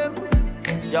pussy them.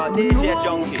 Yo, DJ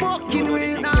Junkie. Fucking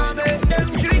real now make them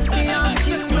trick me and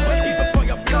kiss me.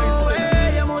 No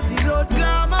way, you must see blood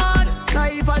glamour.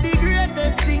 Life are the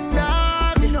greatest thing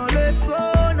that me no left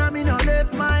go, now me no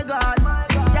left my God.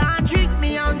 Can't trick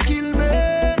me and kill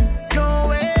me. No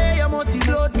way, you must see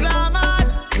blood glamour.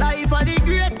 Life are the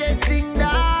greatest thing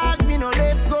that me no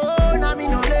left go, now me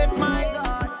no left my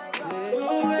God.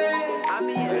 I'm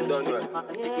here.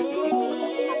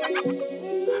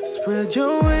 Spread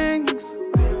your wings.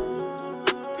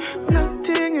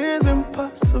 Nothing is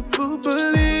impossible,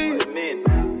 believe.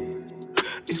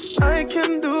 If I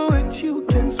can do it, you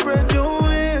can spread your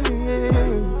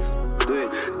wings.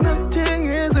 Nothing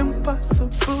is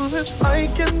impossible. If I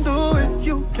can do it,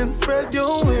 you can spread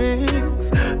your wings.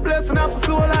 Blessing off a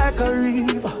flow like a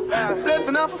river.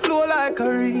 Blessing off a flow like a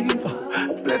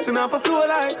river. Blessing off a flow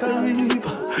like a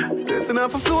river. Blessing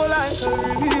off a flow like a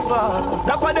river.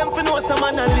 That's why them for know some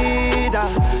man a leader.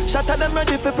 Shatter them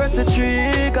ready for press the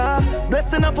trigger.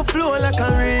 Blessing off a flow like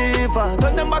a river.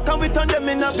 Turn them back and we turn them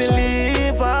in a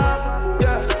believer.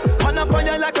 Yeah. Man a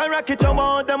fire like a rocket, you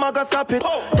want them I go stop it.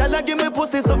 Y'all give me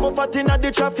pussy, something fat in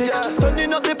the traffic.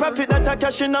 Turning up the profit that I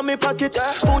cash in my pocket.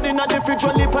 Food in the fridge,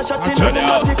 only pass shot in the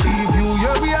matic. See you,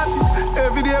 yeah we at it.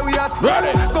 Every day we at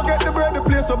it. Go get the bread, the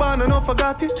place so bad and not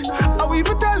forgot it. I will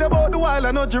even tell you about the wild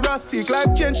and not Jurassic.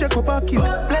 Like change, shake up pocket.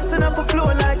 Blessing off a flow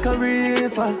like a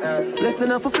river.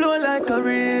 Blessing off a flow like a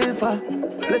river.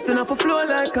 Blessing off a flow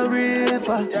like a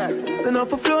river. Blessing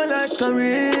off a flow like a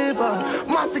river.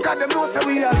 Massacre them know say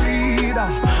we are leader.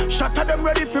 Shatter them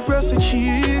ready for press the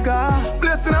trigger.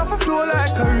 Blessing off a flow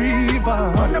like a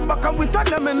river. On them back and we turn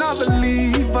them in a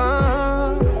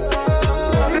believer.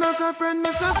 You know say friend,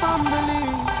 me say family.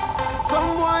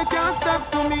 Some boy can't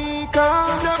step to me.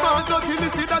 Cause them all dirty, me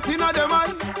see that inna them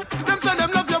eye. Them say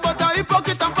them love you but I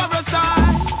hypocrite and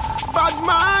parasite. Bad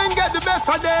mind get the best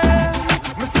of them.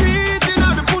 Me see it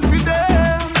inna the pussy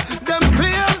them. Them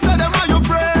claim say them are your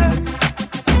friend.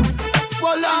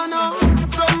 Well I know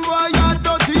some boy are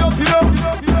dirty up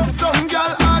here. Some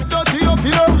girl are dirty up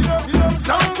here.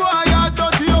 Some boy are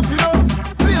dirty up here.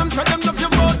 Claim say them love you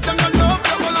but them don't love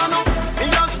you. Well I know me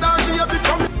just start here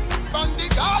before from the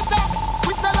Gaza.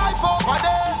 We say life over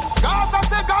there. Gaza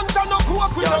say ganja no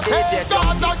cook with no head.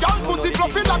 Gaza girl pussy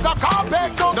fluffy like a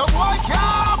carpet. No boy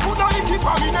can't put no icky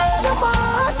for me name. No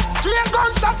man, straight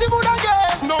gunshot he would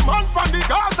again. No man from the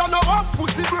Gaza no one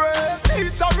pussy bread.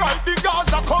 It's alright the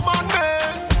Gaza commandment.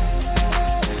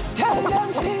 Tell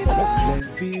them Steven.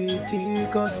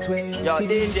 Leviticus 20. Yo,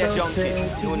 DJ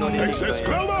Junkie, you know the Exess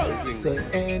Global. Say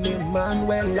any man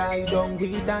will lie down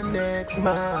with the next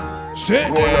man. Say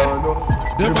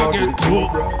that. Them get too.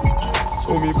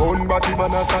 So me born body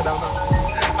man a Saddam.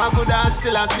 I coulda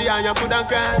still a see and you coulda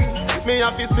cry. Me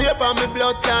have to sweep on me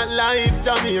blood clot life.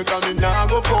 Jamaica me nah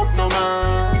go fuck no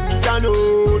man. Ya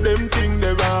know them thing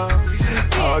they wrong.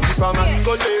 Cause if a man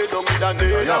go lay down with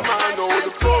another man, how the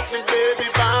fuck the baby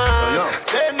man?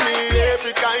 Send me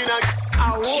every kind of.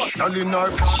 Y'all in our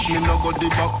me no go the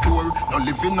back door. No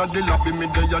living at the lobby, me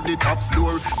there at the top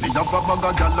floor. Me have a bag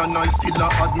of gal and I still a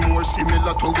add more.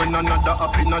 Similar to when another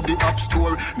app in the app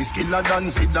store. Me skiller than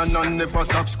Zidane and never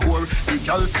stop score. The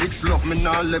gal 6 love me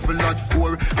now level at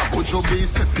 4. I put your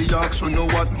base if you ask, so know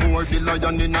what more. The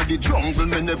lion in the jungle,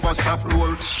 me never stop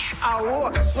roar.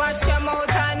 Watch your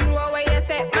mouth and know where you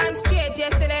say. Man straight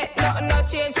yesterday, nothing no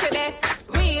change today.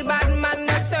 Real bad man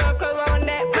no circle round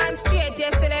there. Man straight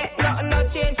yesterday, nothing no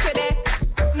change today.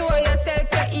 Know yourself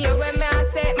to hear when me I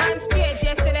say. Man straight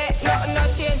yesterday, nothing no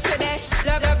change today.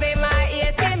 Love in my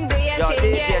ear, Tim do your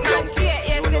thing, yeah. Man straight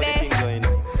yesterday.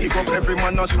 Pick up every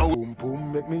man a show. Boom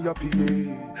boom, make me happy,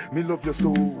 yeah. Me love your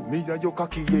soul, me a your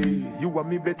cocky, yeah. You are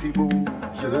me Betty Boo.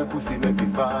 Your pussy make me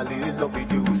fall in love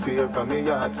with you. Swear from me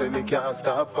heart, say me can't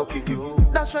stop fucking you.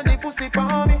 That's when the pussy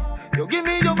for me. You give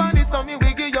me your body, so me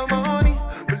we give you money.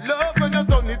 Me love when you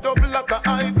turn it up like a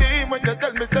high beam. When you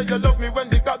tell me say you love me when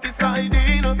the cocky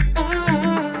sliding.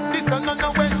 This a no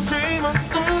wet dream.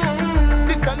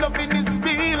 This a loving is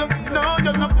real. No,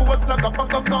 you're not coarse like a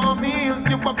fuck up meal.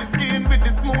 You pop the skin with the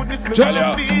smoothness me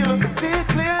wanna feel. See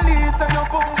clearly, say you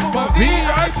boom boom a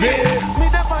VIP. Me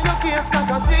dep on your case like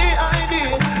a CID.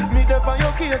 Me dep on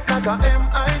your case like a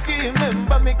MIT.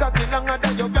 Remember me cocky longer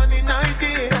than your granny 90.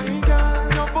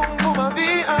 You boom boom a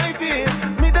VIP.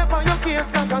 Me dep on your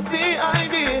case like a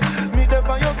CID. Me dep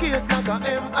on your case like a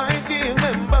MIT.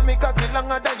 Remember me cocky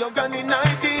longer than your granny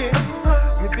 90.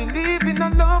 Me believe in a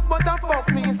love, but I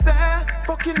fuck me say.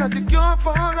 Fucking at the cure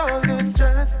for all this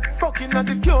stress. Fucking at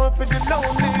the cure for the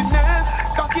loneliness.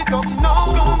 Cock it up now,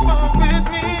 come fuck with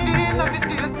me in the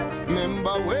date.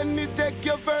 Remember when me take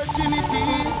your virginity?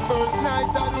 First night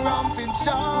at the ramping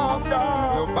shop.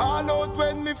 You ball out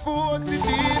when me force it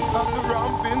in. As the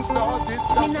ramping started.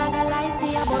 Me not gonna lie to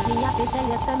you, but me happy tell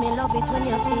you say me love it when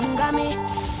you finger me.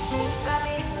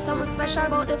 Something special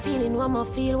about the feeling one more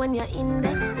feel when you're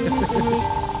indexing to me.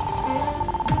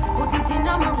 Put it in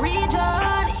my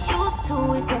region, used to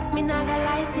it. Me not gonna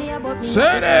lie to you, but me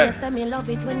happy say me love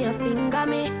it when you finger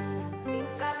me.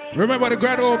 Remember the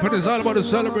grand open is all about the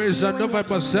celebration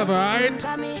November 7, right?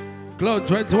 Cloud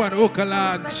 21 Oka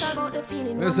Lodge.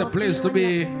 It's a place to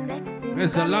be.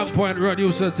 It's a Long Point Road,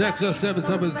 Houston, Texas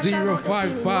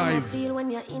 77055.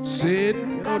 See it?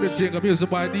 Know the thing, a music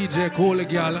by DJ Cole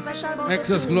Gal,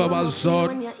 Exess Global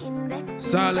Sound,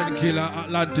 Silent Killer,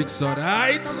 Atlantic Sound.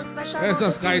 Alright? It's a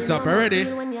sky top. Ready?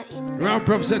 Round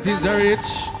prop settings are rich.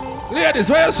 Ladies,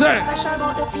 what you say?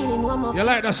 You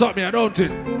like that something, don't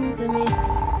it?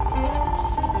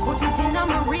 Put it in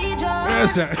my region.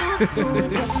 Yes, sir. Used to it,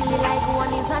 get me like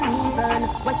one is uneven.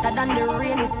 Wetter than the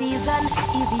rainy season.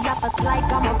 Easy up a slide,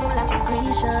 come up full of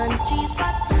secretion. Cheese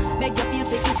pot, make you feel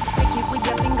pick it with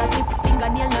your fingertip.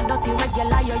 Fingernail not dirty,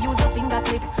 regular, you use a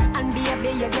fingertip. And baby,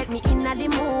 you get me in the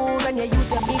mood when you use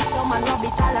your big thumb and rub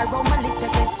it all around my little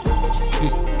bit.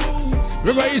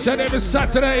 Remember, each and every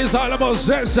Saturday is all about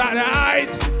sex,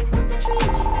 alright?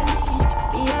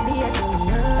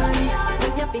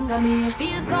 Finger me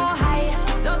feel so high.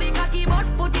 Don't be cocky but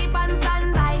put it on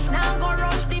standby. Now go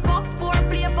rush the fuck for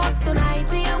play post tonight.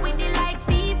 Play with the like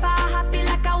FIFA. Happy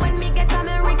like a when me get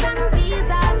American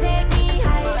visa. Take me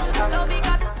high. Don't be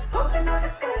cocky.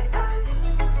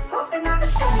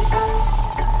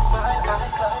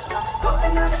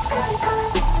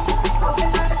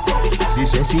 She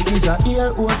says she is a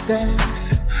ear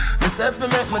hostess. Myself to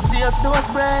make my tears those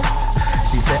breasts.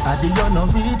 She said, I did you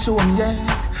not reach home yet.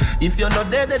 If you're not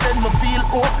dead, then me feel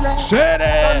hopeless. So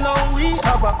now we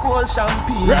have a cold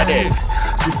champagne. Ready.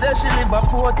 She says she live a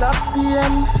port of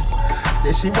Spain.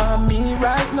 Say she want me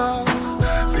right now.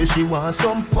 Say she want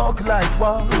some fuck like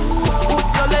wow. Put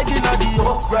your leg in the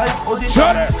upright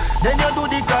position. Then you do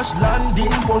the crash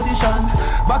landing position.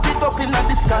 Back it up in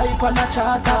the sky on a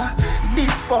charter.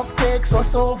 This fuck takes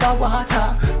us over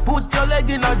water. Put your leg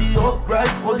in the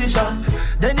upright position.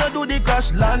 Then you do the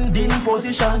crash landing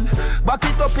position. Back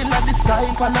it up in the sky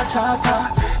on a charter.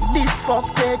 This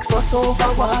fuck takes us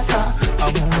over water.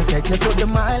 I wanna take you to the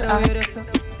mile high.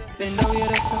 Bend the way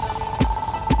that's up.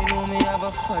 You know me have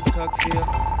a fat cock for you.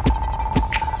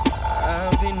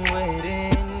 I've been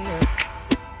waiting.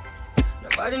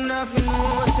 Nobody nothing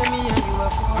knows to me and you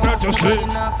are for. Nobody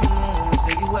nothing knows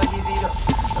to you I give it up.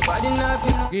 Nobody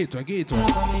nothing knows. Get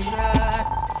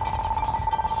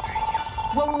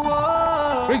Whoa,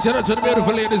 whoa. Big shout out to the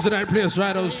beautiful ladies in that place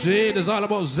right out. See, it's all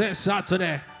about Zest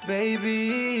Saturday.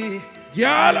 Baby.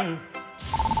 Y'all.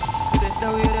 Sit the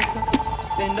way that's up.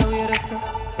 Bend the way that's up.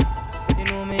 You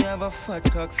know me have a fat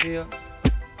cock for you.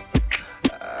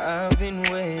 I've been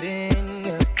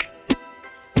waiting.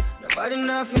 Nobody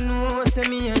nothing knows, say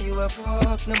me and you a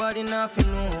fuck. Nobody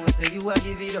nothing knows, say you a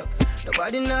give it up.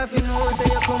 Nobody nothing knows,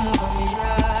 say you come over me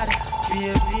yard.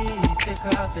 Baby, take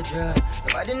off your dress.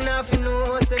 Nobody nothing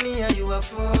knows, say me and you a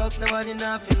fuck. Nobody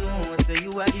nothing knows, say you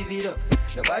a give it up.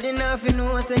 Nobody nothing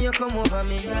knows, say you come over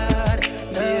me yard.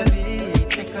 Baby,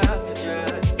 take off your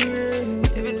dress.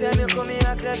 Every time you come here,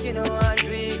 act like you know what,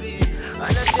 baby. And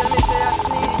I tell me, say I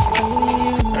sneak.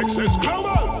 Exess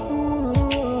Global.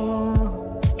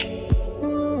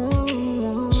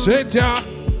 Sit ya.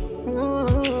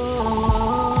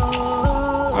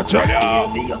 I tell ya.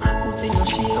 Pussy no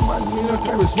shame and me no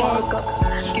carry small cock.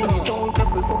 Skin it out if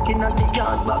we fucking at the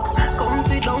yard back. Come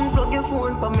sit down, plug your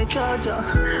phone for me charger.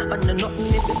 And the nothing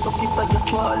if you suck it for your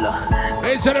swallow.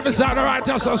 Hey, tell them it's not the right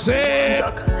house, I say.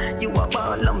 You a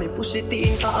ball and me push it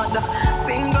in harder.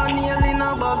 Fingernail in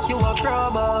a back, you a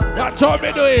crabber. That told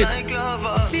me do it.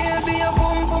 Baby, a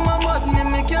boom for my butt,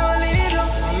 me can't lead up.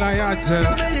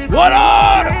 What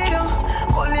on?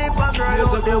 Only if I cry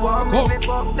out, they want me to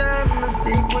fuck them.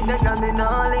 Stick with the girl, me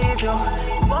nah leave you.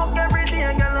 Fuck every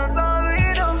day, girl, that's all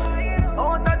we do.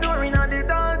 Out the door, in the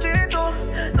tall street, too.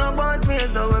 No bad ways,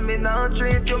 so when me nah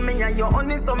treat you. Me and you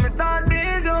only, so me start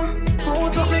busy.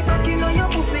 Close up me cocky, now your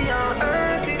pussy and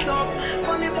hurt it up.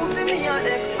 Funny pussy, me an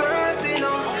expert, you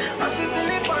know. And she see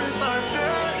me pants and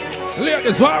skirt.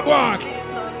 Ladies, what one?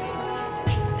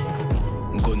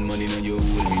 Gun money in your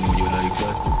hole, me know you like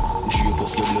that. Shape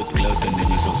up your blood clot and then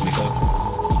you suck me cock.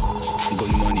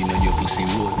 Gun money in your pussy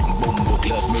hole. Bumbo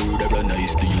clap murder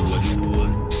nicely you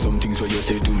alone. Some things what you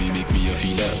say to me make me a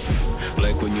feel laugh.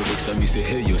 Like when you vex and me say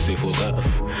hey you say fuck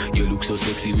off. You look so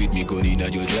sexy with me gun in your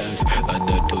dress. And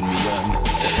that turn me on.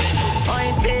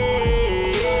 I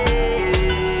feel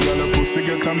Girl, a pussy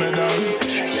get a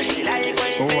medal. so she like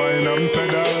when Wine and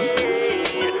pedal.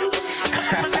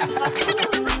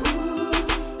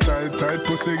 Tight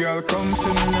pussy girl, come see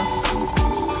me now.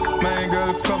 My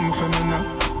girl, come for me now.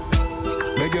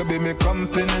 Make you be me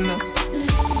company now.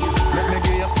 Let me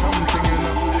give you something, you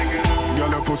know.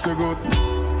 Girl, your pussy good,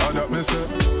 all that me say.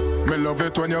 Me love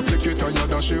it when you flick it and you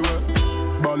dash it away.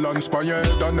 Balance by your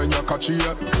head and then you catch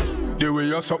it. The way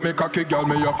you suck me cocky, girl,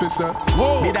 me have to say.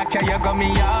 Whoa. Me that you got me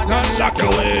hard and lock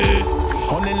away.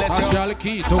 Only let you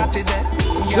Saturday.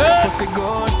 Girl, pussy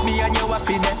good, me and you a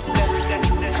feed it.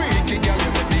 Freaky girl,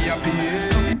 you make me happy.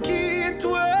 Get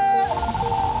away.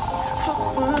 Fuck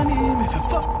money, if you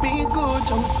fuck me good,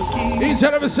 don't forgive. Each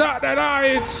and every Saturday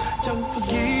night. Don't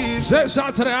forgive. Say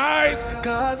Saturday night.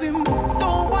 Cause him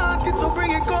don't want it, so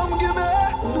bring it, come give me.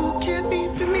 Look at me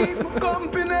if you need my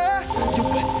company. You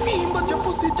wet fiend, but your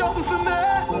pussy jump for me.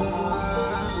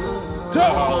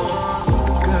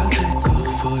 Girl, take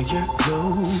off all your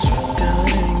clothes. Strip down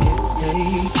and get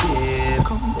naked.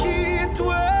 Come get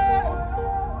away.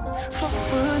 Fuck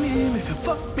money, if you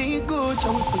fuck me good,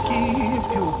 don't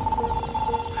forgive you.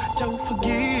 Don't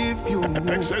forgive you.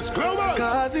 Exess Global.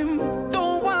 Cause him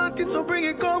don't want it, so bring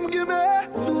it, come give me.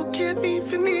 Look at me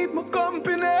if you need my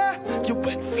company. You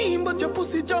wet fiend, but your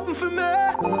pussy jump for me.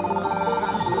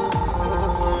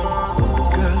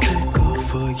 Girl, take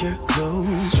off all your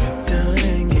clothes. Strip down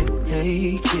and get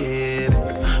naked.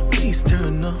 Please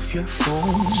turn off your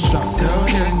phone. Strap down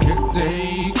and get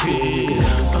naked.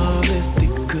 All this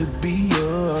thing could be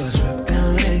yours. Strap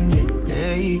down and get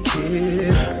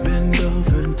naked. Bend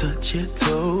over and touch your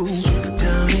toes. Strap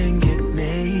down and get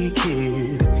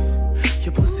naked.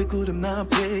 Your pussy good, I'm not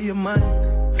play your mind.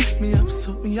 Me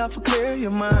have to clear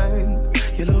your mind.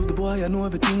 You love the boy, I know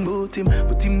everything about him.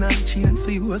 But him not change, so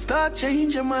you will start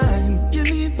change your mind. You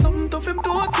need something tough him to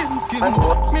a thin skin.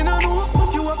 Me no know,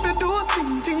 but you have to do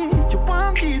something. You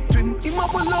want it twin, him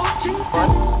up a love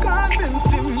chasing.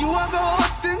 Convince him, you are the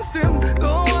hot since him.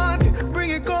 Don't want it, bring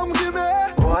it, come give me.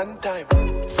 One time.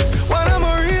 When I'm a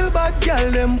real bad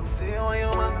girl, them. Say how you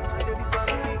want, say you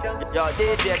Yo,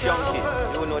 DJ Junkie,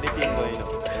 you know the thing going on.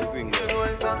 You bring it.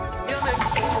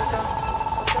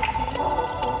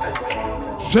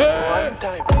 Say, one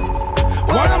time.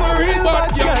 When I'm a real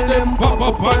bad girl, them pop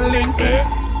up and link me.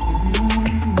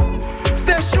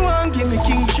 Say she want give me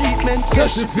king treatment. Say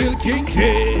she feel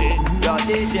kinky. Yo,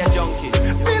 DJ Junkie.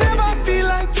 Me never feel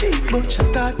like cheap, but she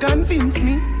start convince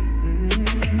me.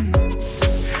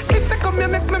 Me say come here,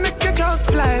 make you just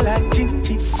fly like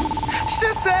Gingy. She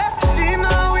say she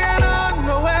know we ain't on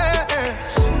nowhere.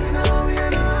 She know we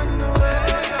ain't on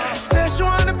nowhere. Say she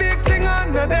want a big thing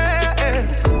on the day.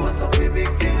 What's up with big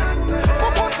thing on the day? We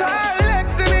put her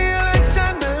legs in the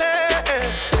election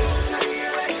delay.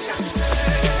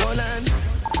 Hold on,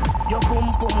 your pum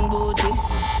pum Gucci,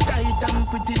 tight and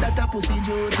pretty that a pussy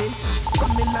Jody.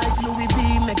 Coming like Louis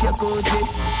V, make your Gucci.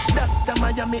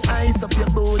 me eyes up your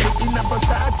booty. In a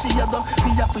Versace, you go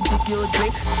feel a pretty cute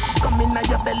bit. Come in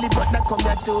your belly, but that come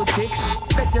here too thick.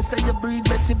 Bet you say you breathe,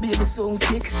 bet your baby soon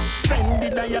kick. Fendi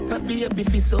diaper, baby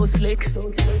feel so slick.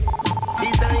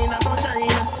 Designer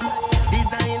vagina,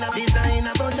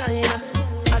 designer vagina.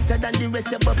 Hotter than the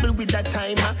rest, you bubble with that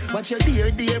timer. Watch your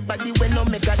dear body when no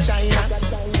make a China.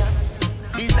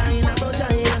 Designer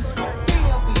vagina,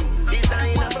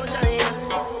 designer vagina.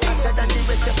 Hotter than the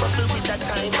rest, you bubble with that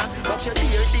timer. Watch your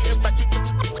dear body.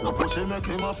 Your pussy make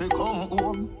him have to come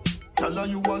home. Tell her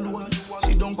you alone.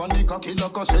 Sit down on the cocky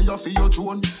like I say you feel your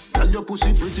drone. Tell your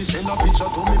pussy pretty, send a picture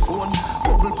to me phone.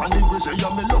 Bubble pan the grizzly, yeah,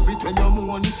 me love it when you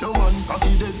moan. If your man cocky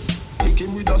dead, pick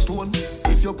him with a stone.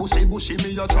 If your pussy bushy,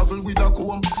 me a travel with a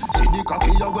comb. See the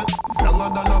cocky you wet, longer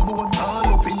than a bone. All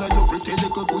up in your pretty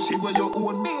little pussy where you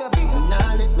own. Me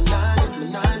nah lift, me nah lift,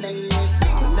 me nah lift.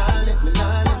 Me nah lift, me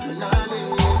nah lift, me nah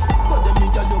lift. But them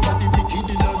nigga your body wicked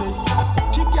in a bed.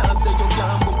 She can't say you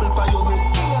can't bubble for your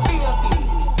head.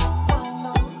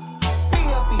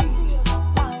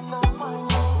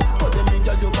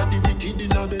 Your body wicked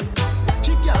in a bed.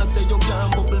 She can't say you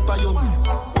can't bubble by your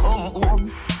come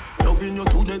home. Loving you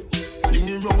to death.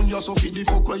 Fling around you so feed the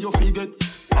fuck where you forget.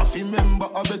 I remember,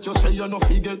 I bet you say you no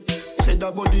forget. Say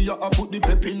that body you a put the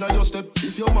pep in your step.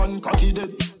 If your man cocky dead,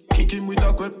 kick him with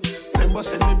a crep. Remember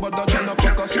send me better than a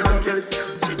pack of cigarettes.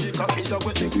 See the cocky you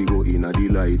wet. Make we go in a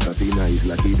delight, happy nice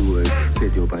like it door.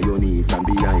 Set you up on your knee from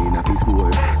behind a fist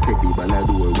score. Set the ball a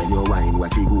door when you wine,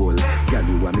 watch it goal. Girl,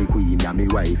 you are me queen, you me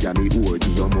wife, you me whore.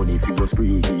 Give your money for your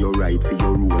spree, give your right for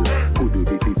your rule. Could do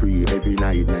be for free every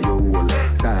night now your whole.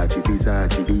 Sachi for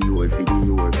Sachi, the your for the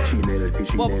your. Chanel for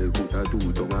Chanel, put a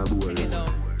two to a bowl.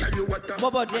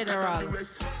 Bobo General,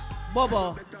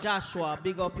 Bobo Joshua,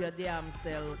 big up your damn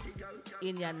self.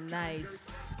 In your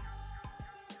nice.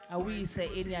 And we say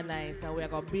in your nice, and we're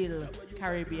going to build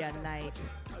Caribbean night.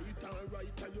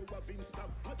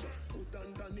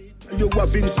 You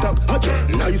have in stock, just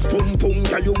nice pum pum,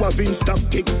 girl you have in stock.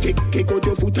 Kick out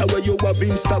your foot away, you have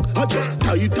in stock. Just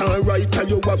tight and right, girl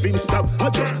you have in stock.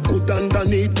 Just good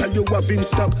underneath, girl you have in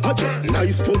stock. Just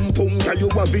nice pum pum, girl you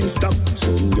have in stock.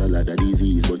 Some girl had a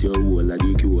disease, but your whole a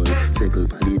the cure. Circle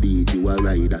for the beat, you a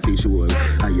ride a fish sure.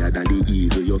 Higher than the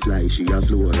eagle, you fly, she a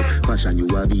floor. Fashion you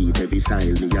a beat, every style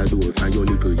me a door. From your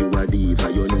little you a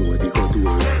diva, you know the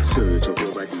couture. Search up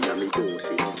your body and me go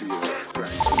see it clear.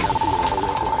 France me a tour.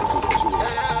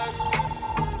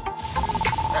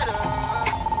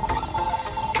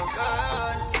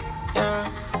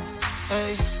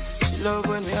 Love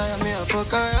when me I fuck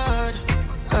her hard.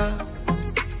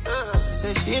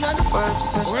 Say she not the part, she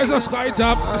said where's the sky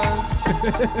top?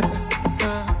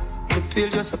 The pill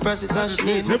just suppresses how she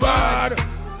need me bad.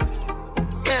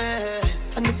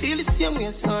 Yeah, and I feel the same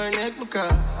way, so her neck me cry.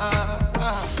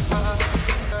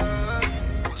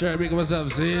 Try to make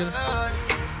myself see it.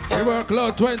 We work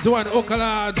Cloud 21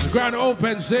 Oakland Grand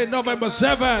Open, say November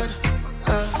 7th.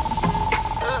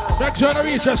 Next one to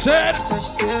reach, I said.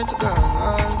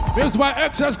 Music by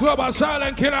Exess Global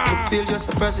Silent Killer. Go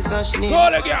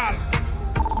the girl.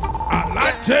 I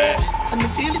like it. And I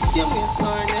feel the same way, so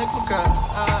her neck me cry.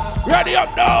 Ready up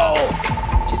now.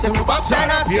 She said me box her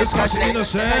up, yes, cause she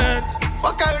innocent.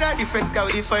 Fuck her with a different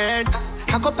scout different.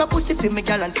 I got her pussy for me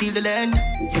girl and feel the land.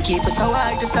 Me keep her so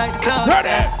high just like the clouds.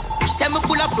 Ready. She said me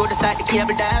full of flow just like the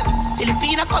cable dab.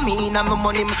 Filipina come in and my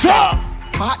money me spend.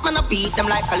 My heart man I beat them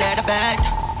like a leather bed.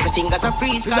 My fingers are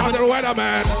freeze. It's not the weather,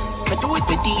 man. Me do it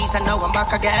with these and now I'm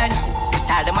back again. I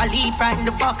style them I lead frighten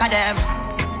the fuck of them.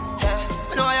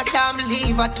 I know I can't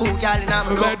believe I two girl in a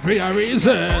row. For a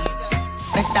reason.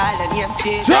 My style and name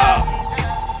cheese.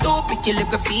 Two pretty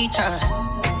little features.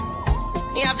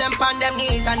 Me have them on them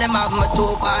knees and them have my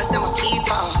two balls, them a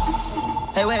keeper.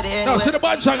 Hey, where they now see the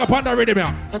band song upon the rhythm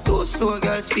here. The two slow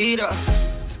girl speed up.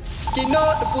 Skin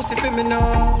out the pussy for me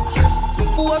now. The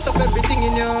force of everything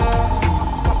in you.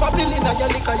 Papa billing and your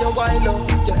liquor, your wild up.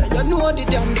 Yeah, you know the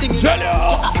damn thing in you. Tell you.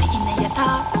 In your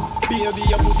thoughts. Baby,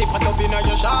 your pussy fat up in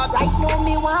your shots. Right now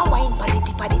me want wine,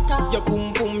 pa the top. Your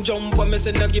boom boom jump when me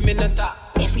say no give me no top.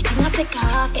 Everything I take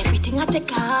off, everything I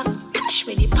take off. Dash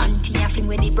with the panty, I fling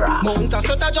with the bra. Mount a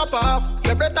sweater drop off,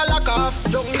 your breath a lock off.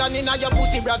 Young down in your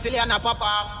pussy Brazilian a pop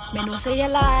off. Me know say you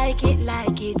like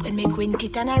it. When me quint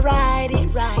it and I ride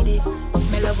it.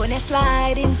 Me love when you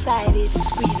slide inside it.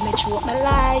 Squeeze me throat, me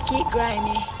like it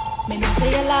grimy. Me know say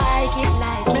you like it.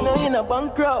 Me know in a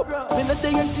bankrupt. Me know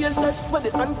day and jail dash for the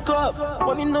handcuff.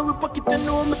 One in our pocket, you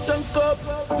know me tank up.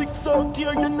 6 out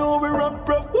here, you know we run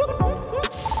prof.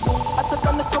 I took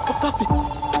on a cup of coffee.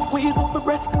 Squeeze up my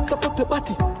breast, stop up your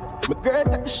body. My girl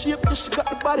got the shape, yeah, she got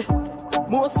the body.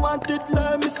 Most wanted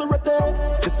love, Miss Rete.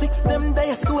 The 6 them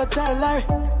days, so a child Larry.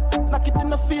 Knock it in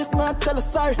the face, not tell her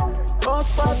sorry.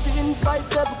 House party, invite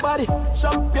everybody.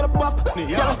 Champagne pop,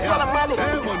 yeah, money.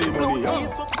 Hey, money, hey, money. Yeah,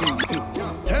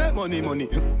 hey, money.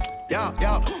 Yeah,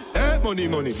 hey,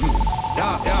 money.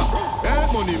 Yeah,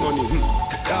 hey, money.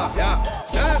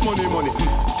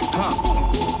 Ha,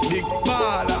 big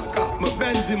baller, got my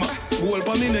Benzema. Goal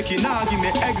for me neck, now give me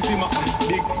eczema.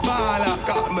 Big baller,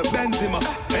 got my Benzema.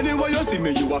 Anyway you see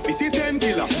me, you have to see 10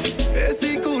 killer.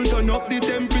 AC cool, turn up the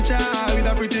temperature. With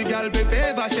a pretty girl, be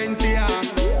favor, Shensia.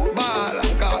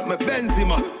 Baller, got my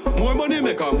Benzema. More money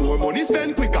make her, more money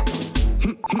spend quicker.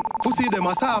 Pussy them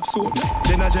a soft soap.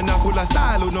 Jenna full of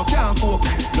style who no can't cope.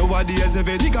 Nowadays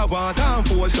every nigga want and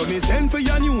fold. So me send for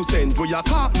your new send for your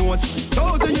cock nose.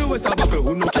 $1,000 US a buckle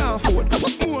who no can't afford.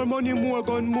 More money, more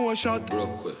gun, more shot.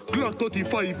 Glock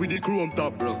 35 with the chrome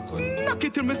top. Knock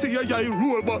it till me see a guy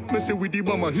roll back. Me say with the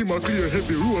bomber him a clear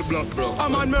heavy roadblock. A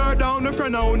man murder down the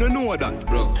friend I wanna know that.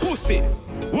 Pussy,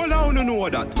 well I wanna know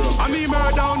that. I mean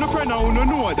murder down the friend I wanna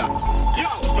know that.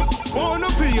 Wanna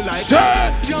feel like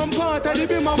that. Jump out of the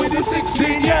bimmer with the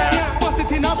 16, yeah. Bust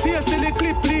it in her face till the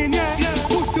clip clean, yeah.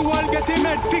 Pussy wall get him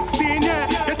head fixing, yeah.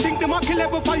 You think them a kill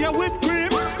ever fire with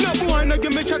cream? No boy no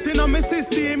give me chatting on my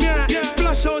system, yeah.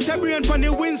 Splash out the brain from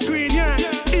the windscreen, yeah.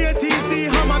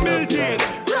 ATC hammer built in.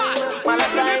 Ras, while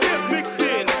I tell the bass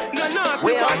mixing. No,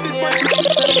 see what this one.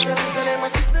 So them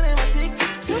a 6 and them a tick.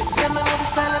 Them know the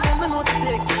style and them know the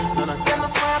tick. Them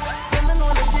a smart, them know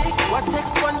the tick. What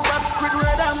takes one pop squid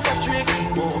red and Patrick?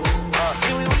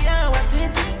 Here we are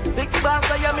watching. 6 bars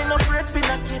I am in no afraid for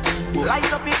knock it. Light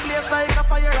up in place like a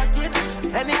fire rocket.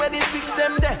 Anyway the 6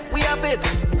 them there, we have it.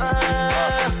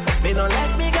 Me no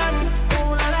like me gun.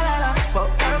 Ooh la la la la. Fuck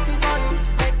out the fun.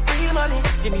 Make real money.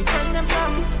 Give me friend them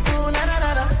some. Ooh la la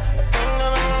la la.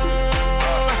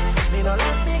 Me no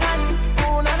like me gun.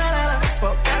 Ooh la la la la.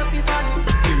 Fuck out the fun.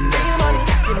 Real money.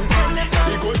 Give me friend them some.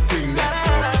 The good thing there.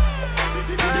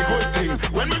 The good thing.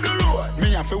 When we do road,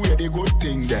 me have to wear the good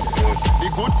thing there. The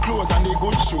good clothes and the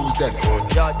good shoes there.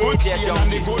 Good chain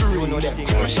and the good ring there.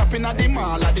 Me shopping at the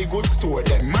mall at the good store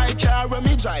then. My car when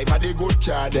me drive at the good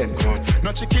car then.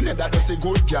 No chicken head that does a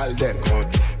good girl then.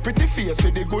 Pretty face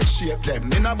with the good shape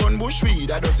them. In a bun bush weed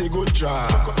that does a good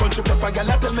job. Country pepper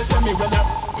girl tell me say me well up.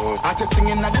 Artist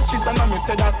singing in the streets and I me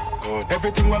say that.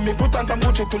 Everything when me put on from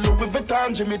Gucci to Louis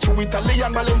Vuitton, Jimmy Choo,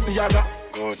 Italian Balenciaga.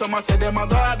 Some say them a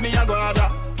god, me a god.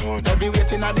 Every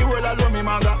waiting at the world alone me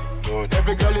mother.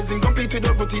 Every girl is incomplete with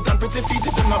her good teeth and pretty feet.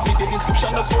 It will not fit the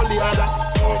description, that's all the other.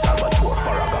 Salvatore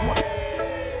Ferragamo.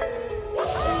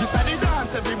 This are the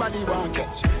dance everybody want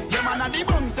catch. Them man at the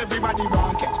bumps everybody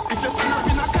want catch. If you stand up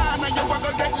in a corner you go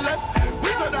get left.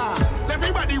 This a dance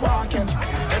everybody want catch.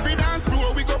 Every dance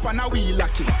floor we go up and a wheel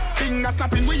lucky. Finger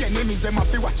snapping with enemies them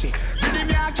have to watch it. Did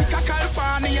me a kick a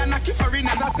California and a kick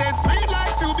foreigners. I said sweet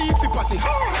life you beefy patty.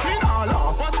 Me now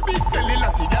laugh watch big belly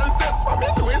latty. Girl step for me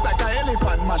to waist like a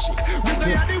elephant mashing. We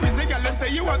say the wizard girl left say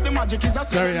you want the magic is a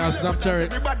Cherry, I'll snap cherry.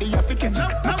 Everybody have to catch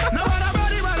up. No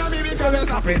body but me because me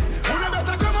snap it. Who no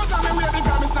better come out and me way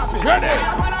because me snap it. Ready?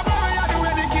 I wanna boy you the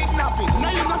way they kidnapping.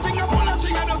 Now use a finger pull a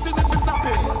trigger just use it for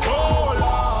stopping. Oh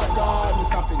Lord God me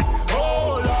snapping.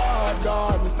 Oh Lord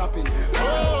God me snapping.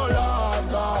 Oh Lord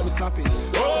God me snapping.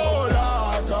 Oh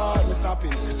Lord God me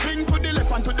snapping. Swing to the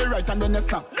left and to the right and then they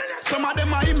snap. Some of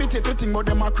them are imitate the thing but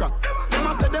them a crack. Them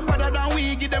a say them better than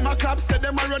we, give them a clap. Say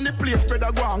them a run the place, spread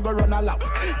a go and go run a lap.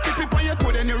 Keep it on your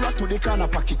toe then you rock to the corner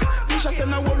pocket. Disha say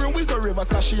no worry with the rivers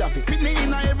cause she have it. Pitney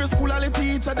in every school all the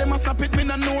teacher them a snap it. Me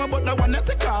no know about the one that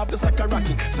take off the sucker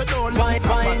rocket. So don't let me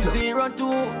snap at you.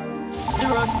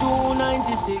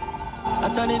 0296.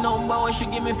 That's the number when she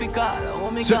give me for call. Oh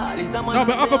my God, it's a man. No,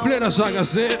 but I can play that song I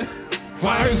said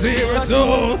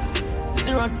 502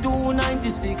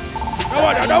 0296. No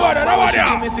one. Give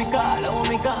me for call. Oh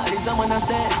my God, it's a man I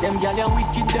said. Them gyal are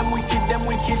wicked, them wicked.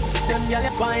 Them gyal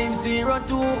are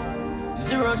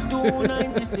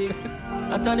 50296.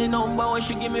 That's the number when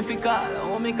she give me for call.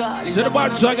 Oh my God, say the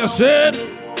bad song I said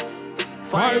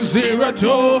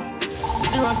 502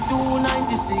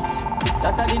 0296.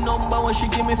 That's the number when she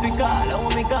give me for call. Oh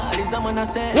my God, it's a man I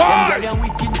said. Why? Them gyal are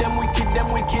wicked.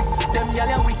 Them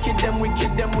gyal are wicked.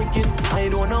 I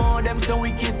don't know them so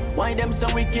wicked. Why them so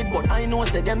wicked? But I know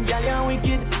say them gyal are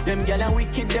wicked. Them gyal are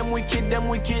wicked. Them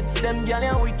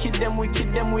gyal are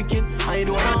wicked. I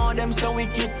don't know them so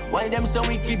wicked. Why them so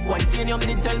wicked? Quantinium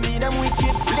did tell me them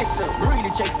wicked. Listen, really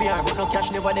check for her, but no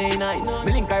cash never day night.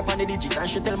 Me link her on the digit and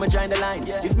she tell me join the line.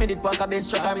 If me did pack a bench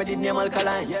truck, I me did name Alka.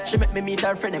 another line. She make me meet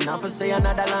her friend, him now for say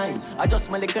another line. I just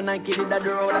my little Nike did at the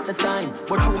road at the time.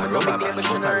 But through me no big label,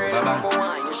 she no real mama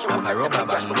wine. She would let them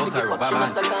cash, but me get what she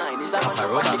was a kind. Is a man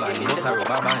who she give me the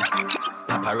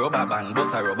Papa rubber band,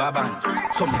 boss a rubber band.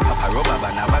 So me papa rubber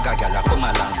band, a bag a gal a come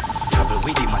along. Travel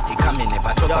with the matic, come in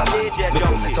never trust a man.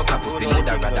 Before me suck a pussy,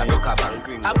 mother rather broke a bank.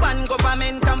 A ban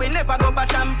government and we never go back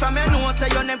camp. From you know say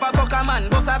you never fuck a man,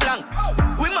 boss a blank.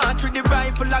 We march with the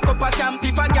rifle like up a camp.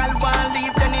 If a gal want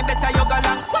leave, then it better you go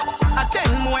long. A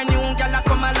 10 more new gal a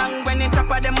come along. When they chop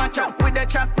a them a chop with the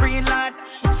chop green light.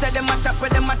 Say them a chop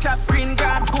with them a chop green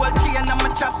grass. Gold chain and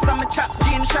my chop, some a chop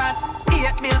jean shots.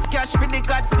 8 bills cash for the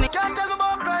gods. Can't tell me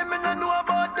about crime, and I know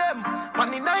about them. On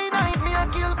the 9-9, me a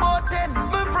kill about 10.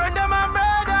 My friend them a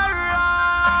murderer.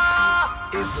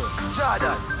 Is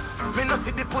Jordan. Me no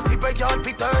see the pussy by y'all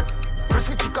be dirt. Press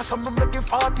with chicka, some me make it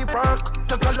 40 work.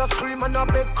 The girl a scream and I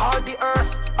beg call the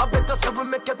earth. I better say we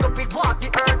make it to big walk the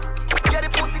earth. Get the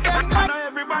pussy them like. Now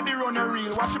everybody run a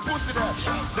reel, watch your pussy there.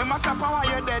 Them a clap while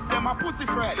you dead, them a pussy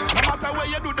fret. No matter where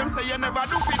you do, them say you never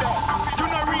do for that. You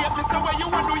no rate me, say what you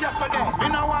want do yesterday. Me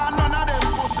no want none of them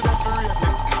pussy there for rate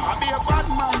me. I be a bad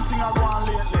man thing I go on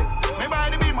lately. Me by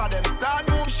the beam of them start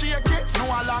move shake it. No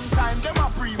a long time, them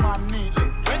a pre-man neatly.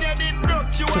 When you did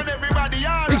broke, you and everybody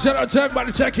are. Big shout out to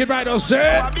everybody checking right now,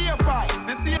 sir.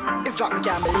 It's like me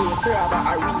can't believe, bro,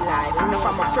 about a real life. Enough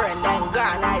of my friend, I'm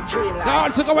gone, I dream life. Now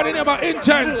also coming in about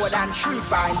intense. More than 3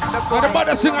 pints, that's So the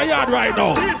mother sing a yard right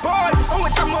now. Still boy, I'm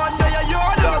with some under your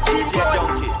yard, I'm still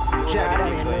boy.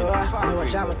 Jordan, you know, I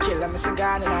watch I'm a killer, I'm a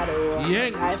cigar in the world.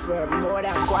 Yeah. I for more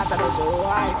than quarter dozen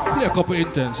white. Play a couple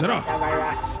intense, you know.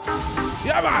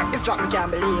 Yeah, man. It's like me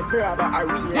can't believe, bro, about a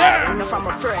real life. Yeah. Enough of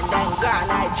my friend, I'm gone,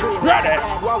 I dream Ready.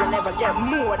 life. Why we never get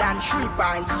more than 3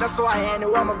 pints. That's why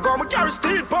anywhere I'm go, I carry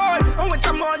steel boy. I went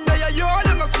some under your yard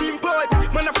and a steam pipe.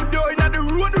 Man, I for door in the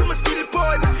road with my steel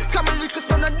pipe. Come and lick a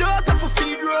son and daughter for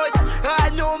feed right.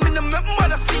 I know me no make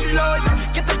mother see life.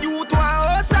 Get a youth to a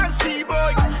house and see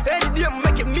boy. Any day I'm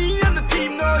making me and the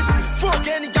team noise. Fuck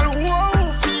any girl who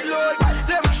won't feel like.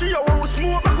 Them 3 hours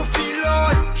smoke, I could feel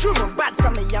like. Shoot me bad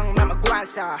from a young man,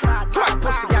 fuck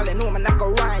pussy girl, you know me not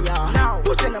go run ya.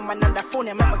 Put in a man on the phone,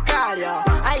 and I'ma call ya.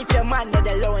 I if your man need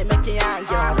the low and make you hang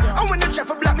ya. I when them try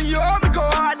for black me up, me go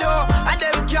harder. And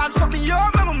them girls suck me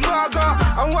up, I'm a mugger.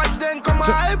 And watch them come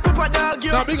out, pop a dog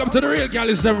you. Now big up to the real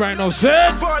girls them right now,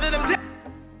 sir.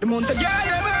 The month of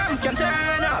girl, can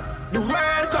turn up. The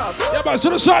World Cup. Yeah, but so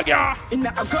the song, yeah. In the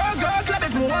go club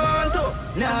if you want to.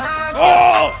 Nah,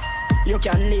 oh. You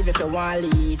can leave if you want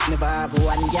leave. Never have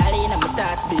one gal in my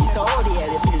thoughts be. So how the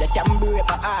hell you feel that can break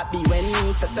my heartbeat when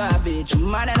me's a savage?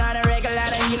 Man and on a regular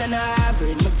and you know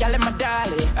average. My gal and my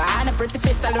dolly. And a pretty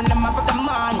face alone them off of the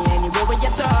money. Anyway where you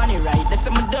turn it right, that's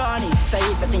my donny. So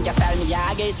if you think you sell me,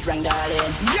 I get drunk,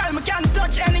 darling. Gal me can't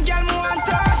touch any gal me want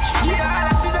touch. Yeah,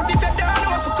 all I see is if you don't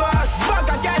know for cause. Fuck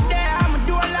a gal there, I'ma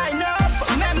do a line up.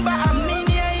 Remember I'm mean,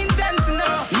 yeah, intense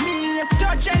enough. Me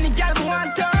touch any gal me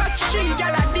want touch. She gal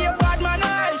a deal.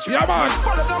 Yeah, man.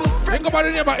 Think about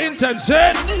it about intense,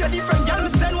 eh? Different girl, me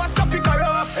send what's up, pick her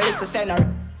up. Listen, send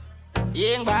her.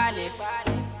 Young badness.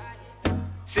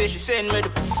 Say she send me the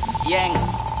yang.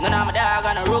 None of my dog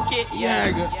on a rookie.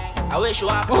 Yang. I wish you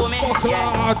want to do me.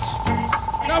 Yang.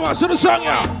 Now, man, so the song,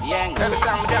 yeah. Yang. Every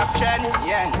song me drop trend.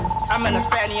 Yang. I'm in a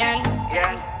spend yang.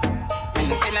 Yang.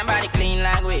 And I see nobody clean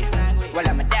like we. Well,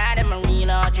 I'm a dad and Marine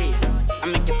RG. I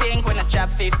make you think when I chop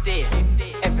 50.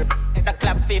 Every the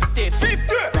club 50.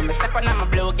 From a step on my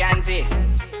blue Ganzi.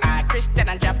 I Christian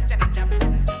and drop.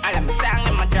 I let me sing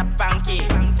in my drop punky.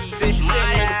 Say she send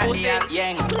me the pussy,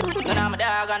 yang. None of my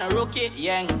dog on a rookie,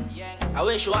 yang. I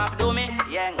wish you want to do me,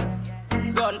 yang.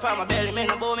 Gun pa my belly, me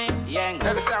no boo me, yang.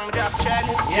 Every song me drop trend,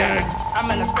 yang.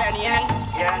 I'm in a spend, yang,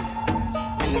 yang.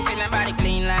 And I see nobody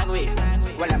clean like we.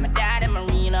 Well, I'm a dad and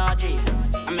Marine RG.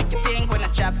 I make you think when I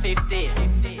chop 50.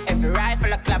 Every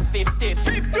rifle a clap 50.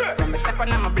 From a step on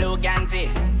my blue Ganzi.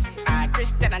 I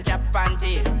Christian and drop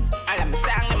panty. I let me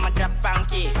sing in my drop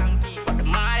punky. For the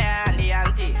mother and the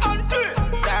auntie.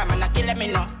 Damn, and I kill me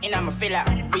no in my filler.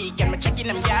 Weekend me checking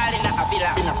them y'all in a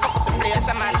villa. In a fuck up the place,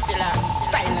 a man stiller.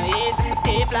 Style no easy for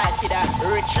tape like Tida.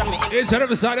 Rich on me in. It's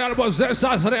another side all about Zest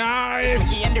Saturday. It's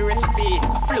me and the recipe.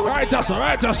 Right, that's all,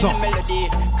 right, that's all. Melody.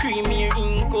 Creamy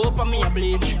ink up on me a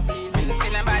bleach. And see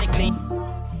nobody clean.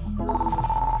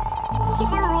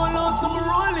 Some roll out, some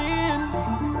roll in.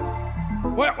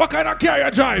 What kind of car you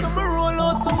drive? Some roll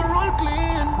out, some roll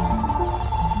clean.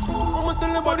 I'ma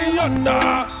tell you Body under.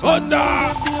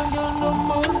 Get me a girl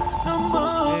number.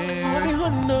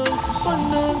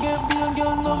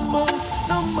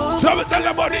 So me tell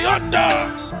you body under.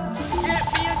 Get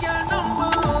me a girl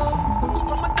number.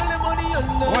 I'ma tell you body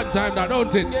under. 1, time now,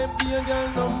 don't it? It's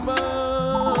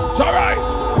alright.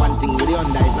 One thing with the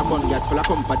under it, no bun gas full of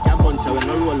comfort. Can't bunch when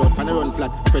no roll out, pan a run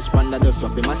flat. Fresh panda does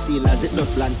swap the machine as it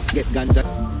does land. Get ganja.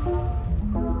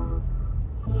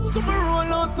 Some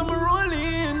roll out, some roll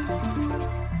in.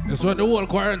 It's when the whole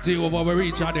quarantine over we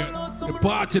reach out the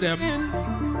party them.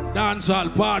 Dancehall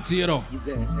party, you know.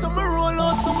 Some roll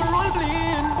out, some roll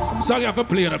in. Song you have to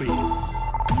play to me.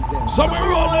 Some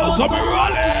roll out, some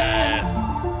roll in.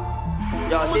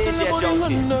 Yo, DJ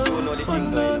Junkie, you know the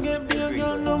thing going.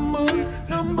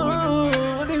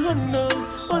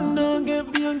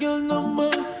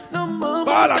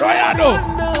 Bala, what you do?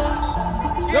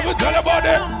 Let me tell you about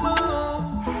it.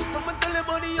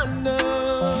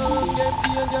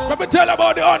 Let me tell you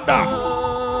about the under.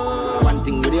 One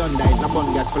thing with the under it, no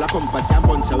bun gas full of comfort. Can't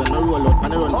bunch when no roll out,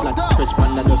 pan a run flat. Fresh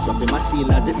panda does swap the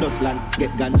machine as it does land.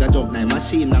 Get ganja jump now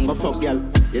machine and go fuck girl.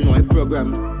 You know a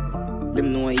program.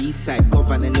 Them know east side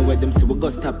govern anywhere them see we go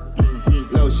stop.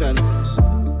 Lotion.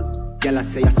 Girl I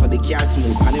say I saw the car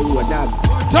smooth on the road dog.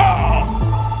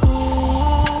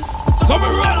 Some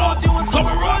roll out, some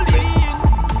roll in.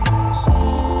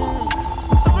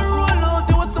 Some roll out,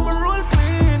 you want some roll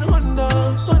clean.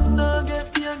 Honda, get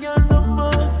your girl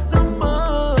number.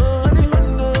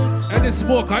 And the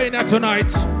smoker in there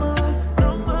tonight.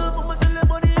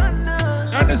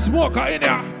 And the smoker in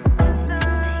there.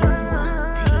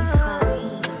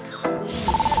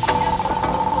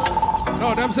 No,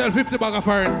 them sell 50 bag of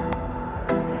foreign.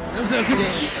 Them sell 50.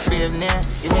 You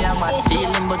may have mad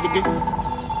feeling, but the good.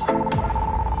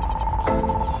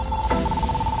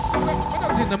 I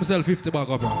don't think them sell 50 bag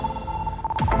of.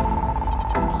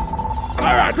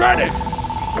 Alright, ready.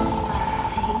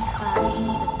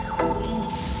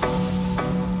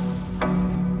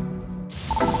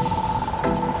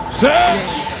 Say.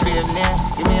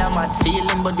 You may have mad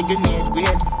feeling, but the grenade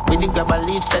great. With the grab a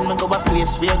leaf, send me go a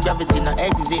place where gravity no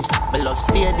exist. My love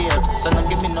stay there, so no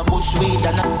give me no bush weed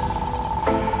and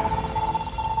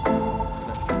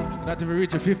Not even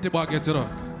reach a 50 bag yet, you know.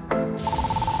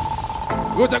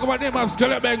 Go talk about the name of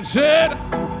Skeleton Bang shit.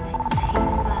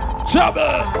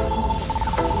 Trouble.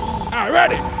 Alright,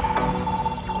 ready.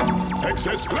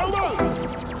 Exess Global.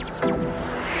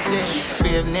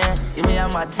 You may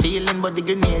have mad feeling, but the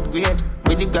grenade great.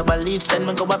 With the grab a leaf, send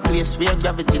me go a place where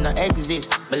gravity no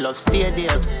exist. My love stay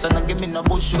there, so no give me no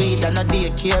bush weed and no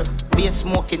daycare. Be a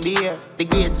smoke in the air, the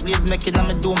grades blaze making on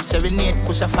my doom serenade.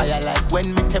 Push a fire like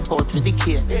when me tap out with the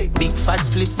care. Big fat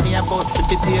split me about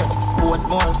 50 pair. Boat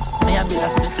more, me a bill a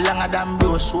split longer than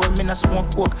bro. Show me no smoke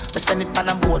coke, me send it on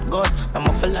a boat god. I'm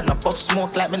a fella no puff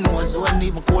smoke like me nose zone.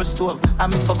 Even cold stove, I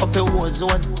me fuck up a war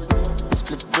zone.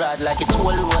 Split broad like a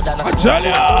toll road and a smoke.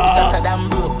 Satter than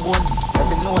broke bone.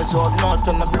 Every nose out north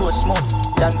when I blow smoke.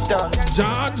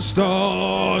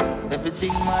 Johnstone.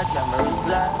 Everything mad, I'm a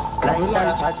fly. Like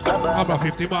that, hot baba. I'm a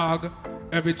 50 bag.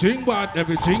 Everything bad,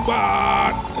 everything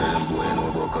bad. Tell them boy, I know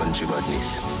about country badness.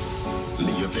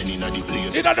 Me a penny inna the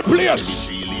place. Inna the place.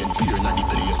 Fear inna the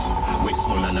place.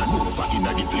 Westmoreland and Nova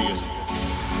inna the place.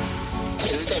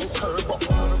 Tell them turbo.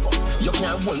 You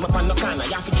can't hold me up on no corner.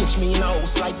 You have to catch me in a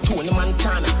house like Tony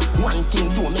Montana. One thing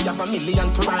do me have a million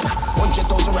piranha.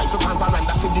 100,000 rifle pan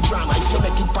veranda for the drama. If you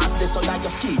make it past this, so that you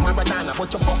skill my banana.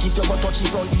 But you fuck if you go touch the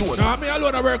front door. Now me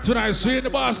alone I work tonight. See the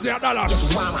boss there dollars.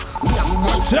 Get warmer. Me and my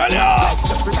wife tell you. Like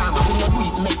Jeffrey Dahmer. We no do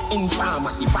it make in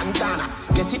pharmacy. Fantana.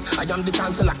 Get it? I am the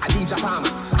chancellor. Adija Palmer.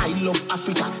 I love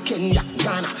Africa. Kenya,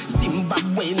 Ghana,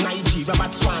 Zimbabwe, Nigeria,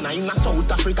 Botswana. In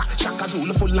South Africa, Shaka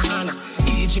Zulu full of honor.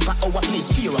 Egypt our place.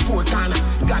 Fear of four.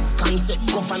 God concept,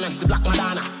 governance, the Black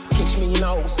Madonna. Catch me in a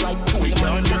house like Tony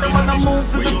Montana. When I move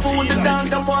to the phone, the down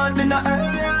the wall in the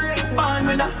air. Pan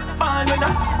with that.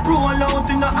 Roll out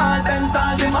in the all dance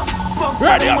all them up. Fuck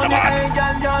ready the on money, the man.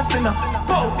 girl, just in a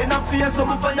boat in a face, so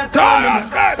before you turn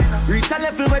reach a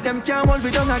level where them can't hold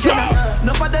me down again.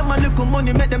 Enough of them a little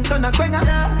money, make them turn a quenga.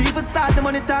 Even start the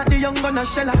money, talk the young gun a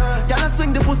sheller. Y'all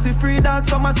swing the pussy free dogs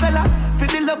from a cellar. Feel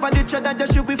the love of the cheddar,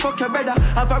 just should be fuck your brother.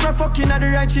 Have a fucking at the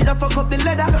right, she a fuck up the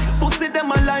leather. Pussy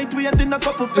them a light, we ain't in a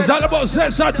couple feather. It's all about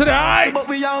sex out to the eye. But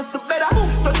we are so better.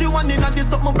 31 in a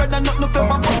this up my brother, not no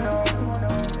club.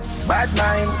 Bad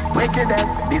mind,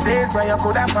 wickedness, disease where you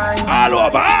could have find. All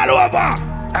over.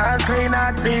 All clean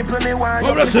out people, me want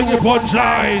you to sing your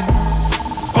punchline.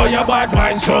 Oh, your bad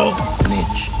mind, so.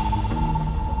 Niche.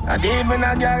 And even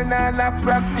a girl now lap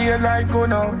frack tail like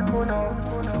Uno.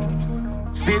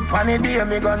 Spit pan it day,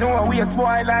 me gon' know a waste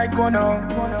boy like Uno.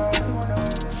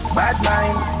 Bad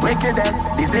mind, wickedness,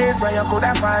 disease where you could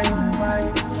have find.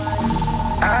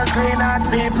 All clean out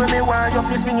people, me want you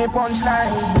to sing your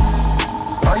punchline.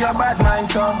 Oh, your bad mind,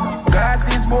 so.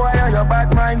 Glasses, boy, oh, your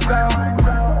bad mind, so.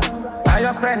 Oh, your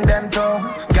your friend them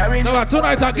too. Carry no,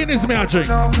 tonight I Guinness me a drink.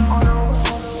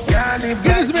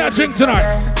 Guinness me a drink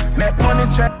tonight. Make money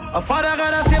straight. A father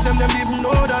gotta save them even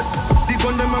know that. The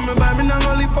gun them and me buy me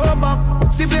now only for back.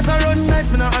 The place I run nice,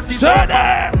 me not at the top.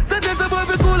 Say this above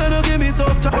the cool and don't give me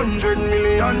tough. $100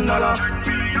 million.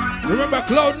 Remember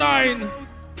Cloud 9.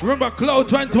 Remember Cloud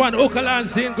 21 Oakland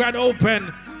scene grand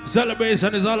open.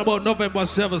 Celebration is all about November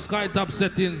 7 sky top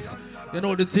settings. You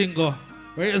know the thing go.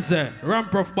 Where is it?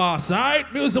 Ramp of Boss, alright?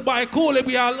 Music by Cooley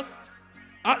Bial.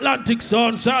 Atlantic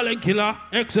Sun, Silent Killer,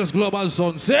 Exess Global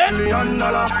Sunset. Come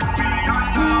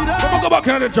on, go back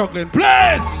here to the juggling, please.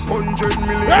 $100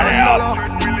 million. Ready up.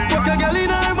 Fuck a girl in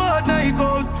her mouth, now he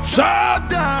goes. Shut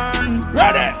down.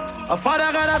 Ready. A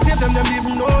father gotta save them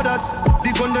even know that.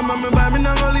 The gun them and me buy me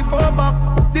now only for back.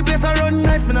 The place I run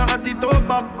nice, me not at the top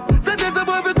back. Say there's a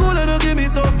boy fi cool and don't give me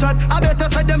tough chat. I better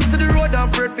say them see the road and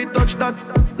afraid fi touch that.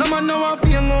 No man now want fi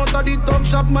hang out of the talk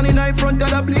shop. Man in high front of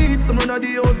the bleed, some run of the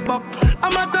house back.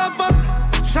 I'm a tough fuck.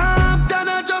 Sharp than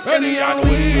I just any and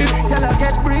weed. Till I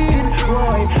get breed,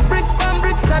 boy. Bricks from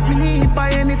bricks that me need.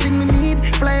 Buy anything me need.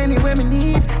 Fly anywhere me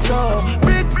need. So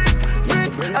bricks.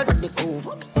 I got the cove.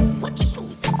 Watch your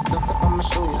shoes. Don't step on my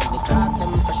shoes. The clothes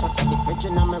them fresh out of the fridge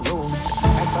in my room.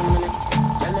 I found me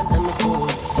jealous and me cool.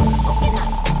 Fucking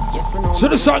hot. Yes, we know. So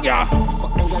the song, yeah.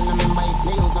 Fucking girl, no member if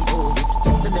me use no booze.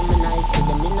 Yes, them me nice, but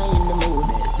them in the mood.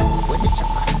 With the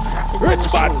chopper, Rich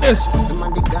badness. some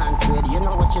of the guns with you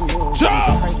know what you know. Sure.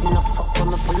 Fighting a fuck when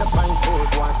me pull up on foot.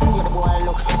 Want to see the boy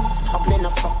look. Hobbling a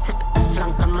fuck.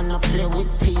 Flank and man a play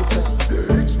with people.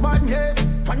 Rich badness.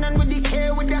 One with the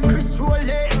K with the Chris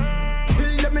Rolex.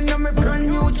 Kill them in my brand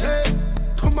new chest.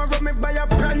 Tomorrow me buy a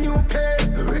brand new pair.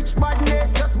 Rich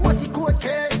badness, just body coat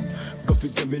case. Go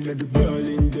fit them in the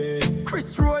Berlin day.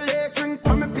 Chris Rolex, ring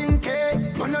for me pinky.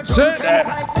 Man a drunk and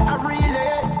sights a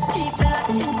relay. People are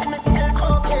thinking me sell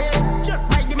cocaine. Just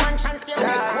buy the mansion, see a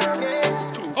big okay.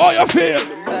 Oh, you feel?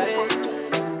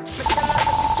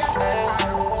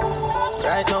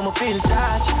 Right now, me feel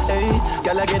charged, hey.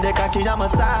 Girl, I get the cocky a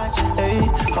massage, hey.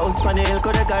 House on the hill,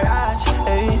 go the garage,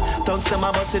 hey. Tongues them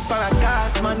a bust it for a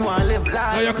cast, man, want live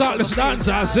large. Now you call this dance,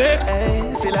 I say.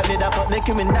 Hey, feel like me that fuck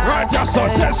Nicki Minaj. Right, just so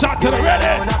set shot to the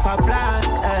ready.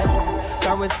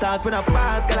 Can we start with a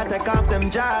pass? Can I take off them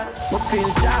jazz? Me feel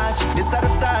charged. This is the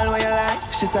style where you like.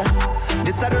 She said,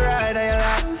 this is the ride that you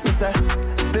like. Me say,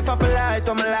 split off a light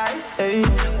on my light, hey.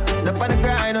 The on the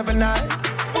grind of a night.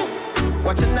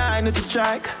 Watch a 9 with the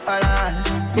strike, alright.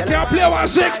 You can't play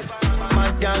 1-6.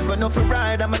 Mad girl, but no for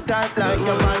ride, I'm a type like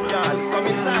your mad girl. Come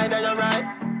inside and you're right.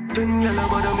 Then yellow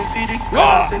bother me feed it.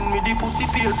 Send me the pussy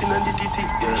pills in and the titty.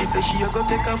 She say she a go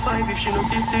take a 5 if she no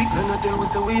see 6. And I tell we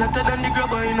say we hotter than the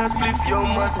grabber in a spliff, your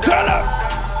mad girl.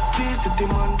 City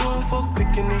man, don't fuck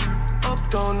picking it.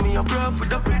 Uptown, me a bra for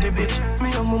the pretty bitch.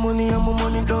 Me and my money,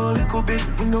 don't little bit.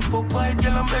 We no fuck white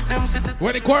girl and make them sit.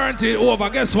 When the quarantine over,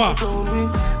 guess what? Yo,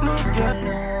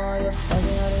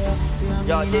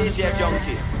 DJ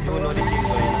Junkies, you know the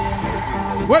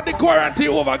thing. When the quarantine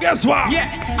over, guess what?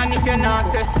 Yeah, and if you're not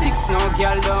say 6, no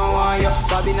girl don't want you.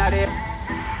 Bobby not there.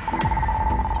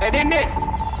 Head in it.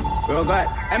 Bro, God,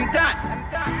 I'm done.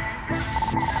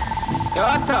 Yo,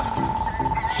 what up?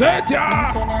 Say it,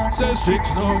 yeah. Say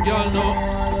 6, no girl,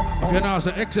 no. If you're not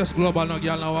say Exess Global, no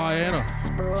girl, no why, you know.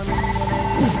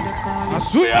 I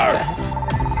swear.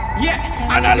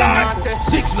 Yeah, and I like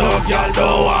 6, no girl,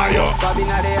 don't want you. Bobby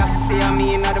not there, see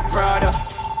me in the Prada.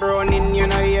 Running, you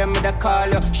know, hear me the call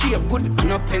you. She a good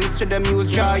and a pencil, the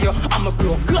muse jar you. I'm a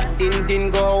bro, God,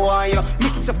 didn't go on you.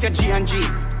 Mix up your G and G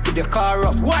with the car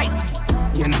up. Why?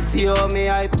 You know, see how me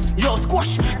hype. Yo,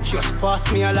 squash, just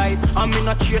pass me a light. I'm in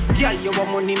a chase, girl, you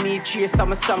want money, me chase.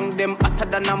 I'm a song them hotter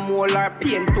than a molar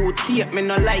pain. Two tape, me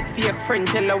no like fake friend.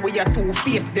 Tell her we are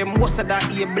two-faced. Them worse than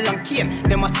Abel and Cain.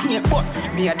 Them a snake, but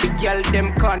me a the girl,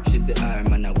 them can't. She say,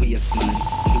 man, a waste man.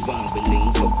 She want to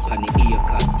link up on the ear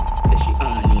cut. Say she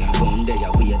honey and round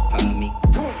there, wait for me.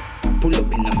 Pull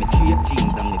up in my straight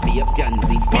jeans and me be a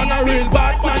Ganzi. Man a real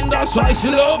bad man, that's why she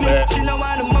love me. She no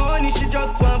want the money, she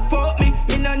just want fuck me.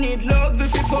 Me no need love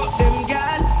if you fuck them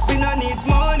gal. We no need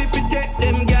money if you take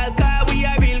them gal. Cause we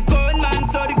a real con man,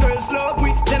 so the girls love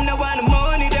we. Them no want the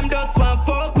money, them just want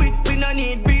fuck we. We no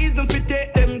need reason if you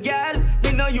take them gal.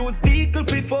 We no use vehicle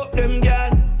if you fuck them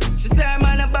gal. She say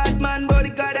man a bad man, but the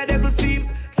God a devil theme.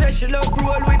 Say she love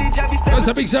roll with the jabby. That's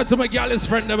a big shout to my girl's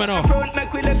friend, them know.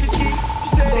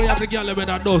 You have the girl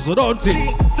that knows, so don't you?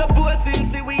 Suppose him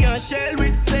see we on shell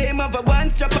with. Say him have a one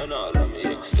strap. No, let me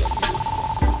extend.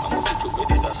 I'm going to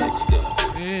be the sex them.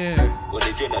 Yeah. When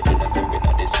they join them in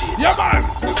the state. Yeah, man.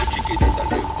 Every chicken that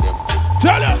I live them.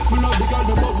 Tell ya. Me love the girl,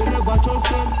 but me never trust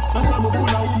them. That's why me full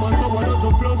of woman, so I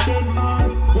doesn't plus them.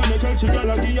 When they catch a girl,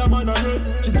 I give a man a head.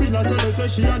 She still a tell her, say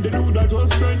she and the dude that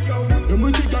just friend. Them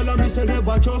with the girl, and me say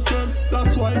never trust them.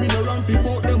 That's why me no run fi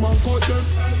fuck them and cut them.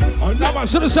 And now man,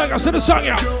 see the song,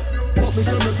 yeah. But me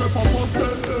say me prefer first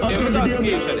them. And tell the day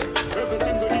me every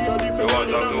single day I live for all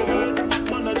in my bed.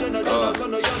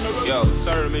 Yo,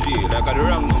 sorry me G, like I the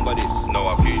wrong number this. Now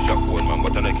I Keisha phone man,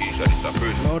 but I like Keisha this a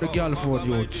friend. Now the girl phone,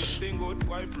 youths.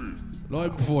 Now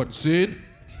him phone, see?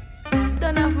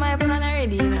 Don't have my plan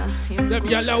already, you know. Them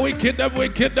girl are wicked, them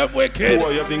wicked. Boy,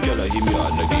 you think girl him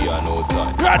yard, no give her no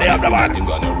time. Ready up the man. Think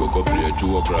gonna rock up play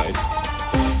joke right.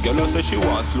 Girl say she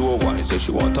want slow wine, say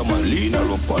she want a man lean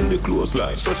her up on the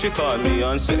clothesline. So she call me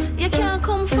and say, you can't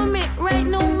come for me right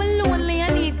now, I'm lonely, I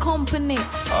need company.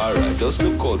 Alright, just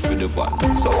look out for the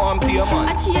van. So I'm to your man.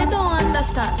 Actually, you don't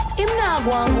understand. Him not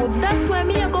go on good, that's why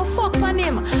me I go fuck on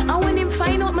him. And when him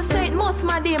find out, me say it must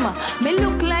my him. Me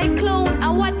look like clown, I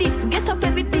what this? Get up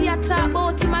every day I talk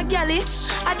about him a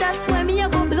gallish. And that's why me I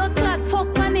go blood clot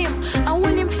fuck on him. And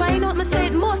when him find out, me say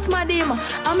it must my him.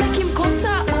 I make him come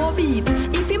talk or beat.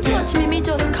 If him touch me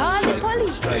just call the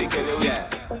police. Strike, yeah.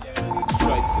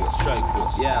 Strike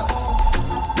force, yeah.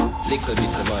 Little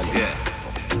bit of money, yeah.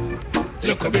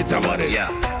 Little bit of money,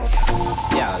 yeah.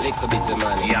 Yeah, little bit of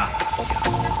money, yeah.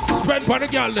 Spend for the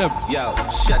girl them. Yo,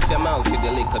 shut your mouth with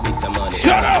a little bit of money.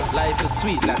 Shut up. Life is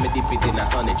sweet, let me dip it in a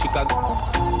honey. Chicago.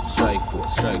 Strike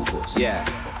force, yeah.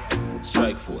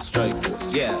 Strike force,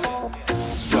 yeah.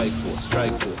 Strike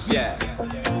force, yeah.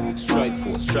 Strike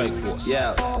force,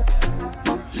 yeah.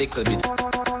 Little bit.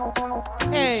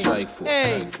 Hey, strike force,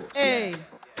 hey.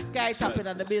 Sky tapping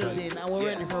on the building, and we're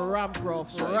ready for ramp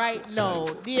rough right now.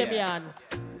 Damian,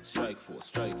 strike force,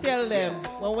 tell them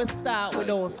when we start, we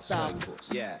don't stop.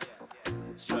 Yeah.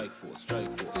 Strike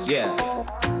force, yeah.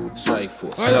 Strike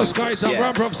force. Hello, Sky Tap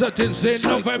ramp rough settings in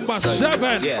November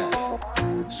 7. Yeah.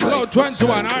 Hello,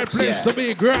 21, our place to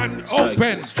be grand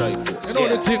open. You know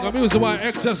the thing, I'm using my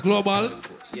Exess Global.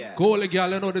 Call a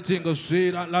girl, you know the thing, go see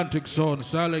Atlantic Sun,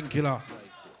 Silent Killer.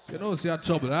 You know, see a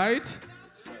trouble, right?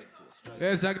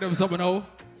 Yes, I give them something now.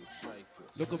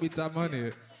 Look at me, that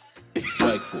money.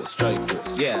 Strike force, yeah. Strike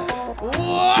force,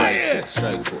 yeah.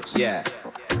 Strike force, yeah.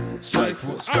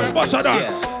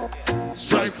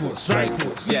 Strike force,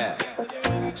 yeah.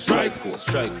 Strike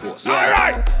force, yeah. All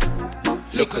right.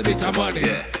 Look a bit of money.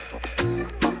 Yeah.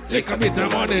 Look a bit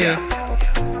of money.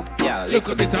 Yeah. Look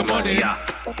a bit of money.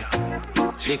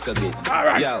 Little bit. All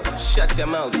right. Yo, shut your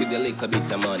mouth with a little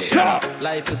bit of money. Shut up.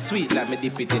 Life is sweet, let me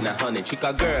dip it in a honey. Chick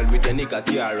a girl with a nigga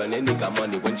tiara and a nigga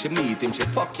money. When she meet him, she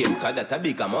fuck him, cause that a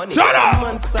bigger money. Shut up. Some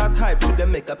man start hype to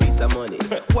them make a piece of money.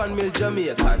 1 mil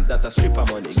Jamaican, that a strip of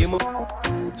money. Give me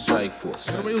strike force.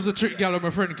 I'm gonna use a trick girl on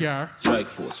my friend car. Strike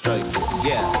force,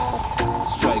 yeah.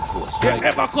 Strike force, You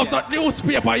ever got that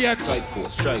newspaper yet?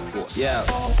 Strike force, yeah.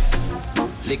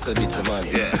 Little bit of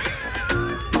money, yeah.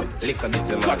 Little bit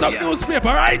of money, got that newspaper,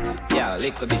 right? Yeah,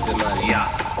 little bit of money, yeah.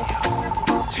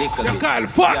 Little you bit. can't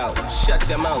fuck. Yo, shut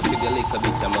your mouth with a little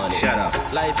bit of money. Shut up.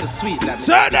 Life is sweet, like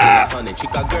Shut up. honey.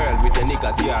 Chick a girl with a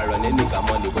nigga tiara and a nigga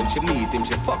money. When she meet him,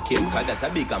 she fuck him, cause that a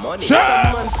bigger money. Shut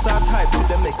Some man start hype to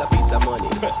them make a piece of money.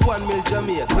 1 mil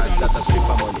Jamaican, that a strip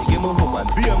of money. Give me woman,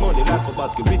 beer money, like a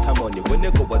bucket with her money. When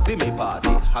you go a Zimmy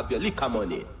party, have your liquor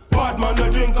money. Bad man no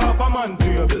drink off a man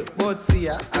table. But see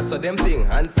ya, I saw them thing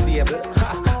unstable.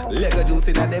 Lego juice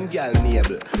in a them girl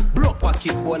navel. Broke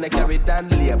pocket wanna carry down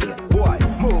label. Boy,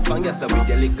 move and yes with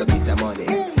your little bit of money.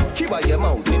 Keep out your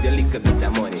mouth with your little bit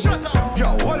of money. Shut up. Yo,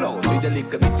 hold out with your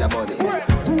little bit of money.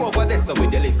 Go over there so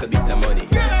with your little bit of money.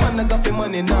 Man, I got the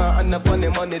money now and the funny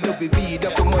money. Look the feed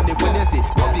up for money when you see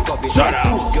coffee. Shut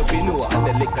up. You be know and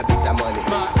the little bit of money.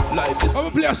 Life is. I'm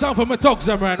gonna play a song for my thugs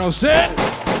them right now, see?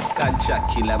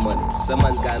 Contract killer money. Some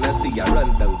man gonna see you run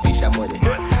down fisher money.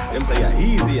 Them say you're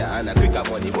easier and a quicker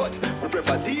money, but we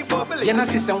prefer deep for belief. You know,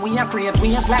 sister, we are create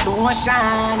waves like the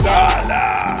ocean,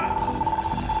 yeah.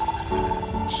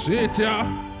 Shit, yeah.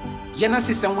 You know,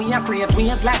 sister, we are create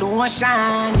waves like the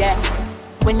ocean, yeah.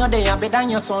 When you're there, better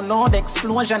your son, loud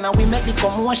explosion, and we make the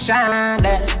commotion,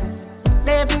 yeah.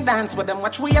 They even dance with them,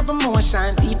 watch we have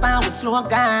emotion, deep and we slow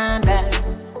down, yeah.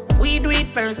 We do it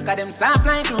first, cause them soft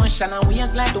like lotion and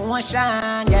waves like the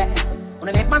ocean, yeah. When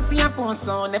I never see a phone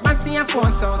sound, never see a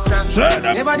phone sound strong.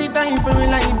 Never the time for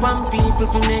rely on people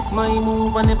to make my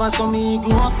move and never saw me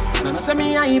grow up. Now, no say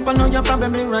me hype, I know you're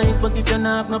probably right, but if you don't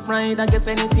have no pride, I guess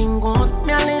anything goes.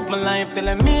 Me, I live my life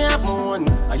telling me I'm on.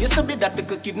 I used to be that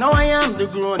little kid, now I am the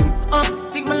grown.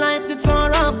 Think my life did so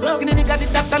rough. Skinny nigga did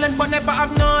that talent, but never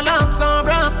have no luck, so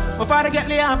rough. My father get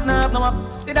laid off now, no up.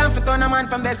 Did I fit on a man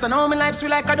from best, so now my life's sweet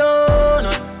like a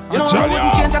donut. You know I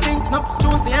wouldn't change a thing. No,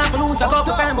 choose the amp lose a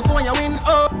couple time before you win.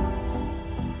 Oh.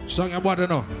 Song about it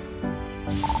now.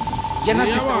 You know,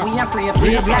 sister, we are create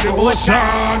waves like the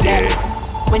ocean.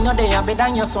 Yeah. When you're there, better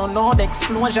your son, no the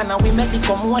explosion, and we make the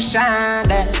commotion.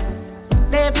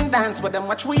 They even dance with them,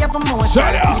 watch we have emotion.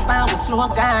 Keep on with slow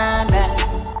down.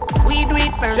 We do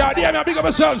it first. Yeah, damn, I pick up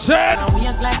myself, son.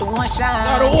 Waves like the ocean.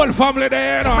 Now the whole family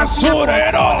there, no, so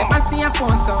there, no. Never see a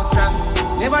phone so strong.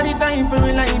 Never the time for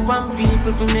rely on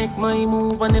people to make my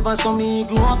move and never saw me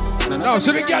grow up. No,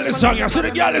 so the girl is song, yeah, so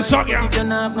the girl is song, yeah. If you don't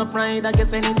have no pride, I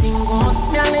guess anything goes.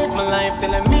 Me, I live my life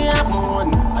telling me I'm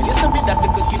one. I used to be that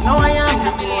little kid, now I am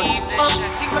the one.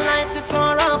 Think my life that's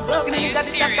all up. Are you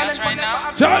serious right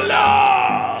now?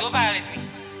 Chala! Don't violate me.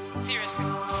 Seriously.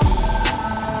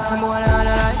 Some boy on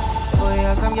the life. Oh, you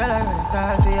have some girl I run a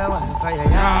style for your wife, for your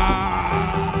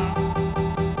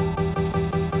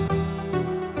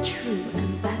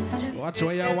Watch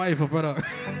where your wife, brother.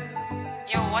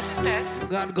 Yo, what is this?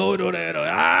 God go do that.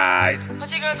 Alright.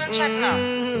 Put your girls on check now.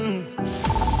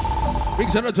 Big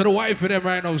shout out to the wife for them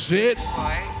right now, shit.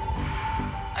 Boy.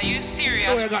 Are you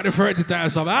serious? Oh, I got the 30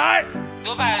 times, alright?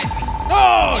 Don't violate me.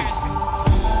 No! Seriously.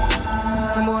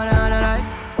 Some boy on the life.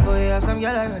 Oh, you have some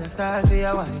girl I run a style for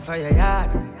your wife, for your yard.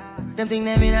 Them think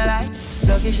they mean a lie.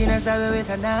 Lucky she not stab me with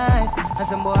a knife. And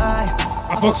some boy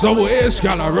I fuck some ways,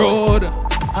 girl, a road.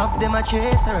 Half them a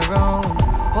chase her around.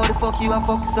 How the fuck you a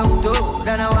fuck some dude?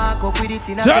 Then I walk up with it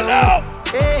in a Tell now.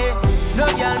 Hey, no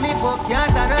girl me fuck, can't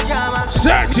stand no drama.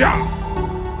 Search ya.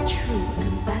 True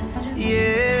ambassador.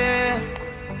 Yeah.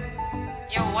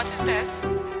 Yo, what is this?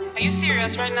 Are you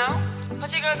serious right now?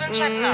 Put your girls on check now.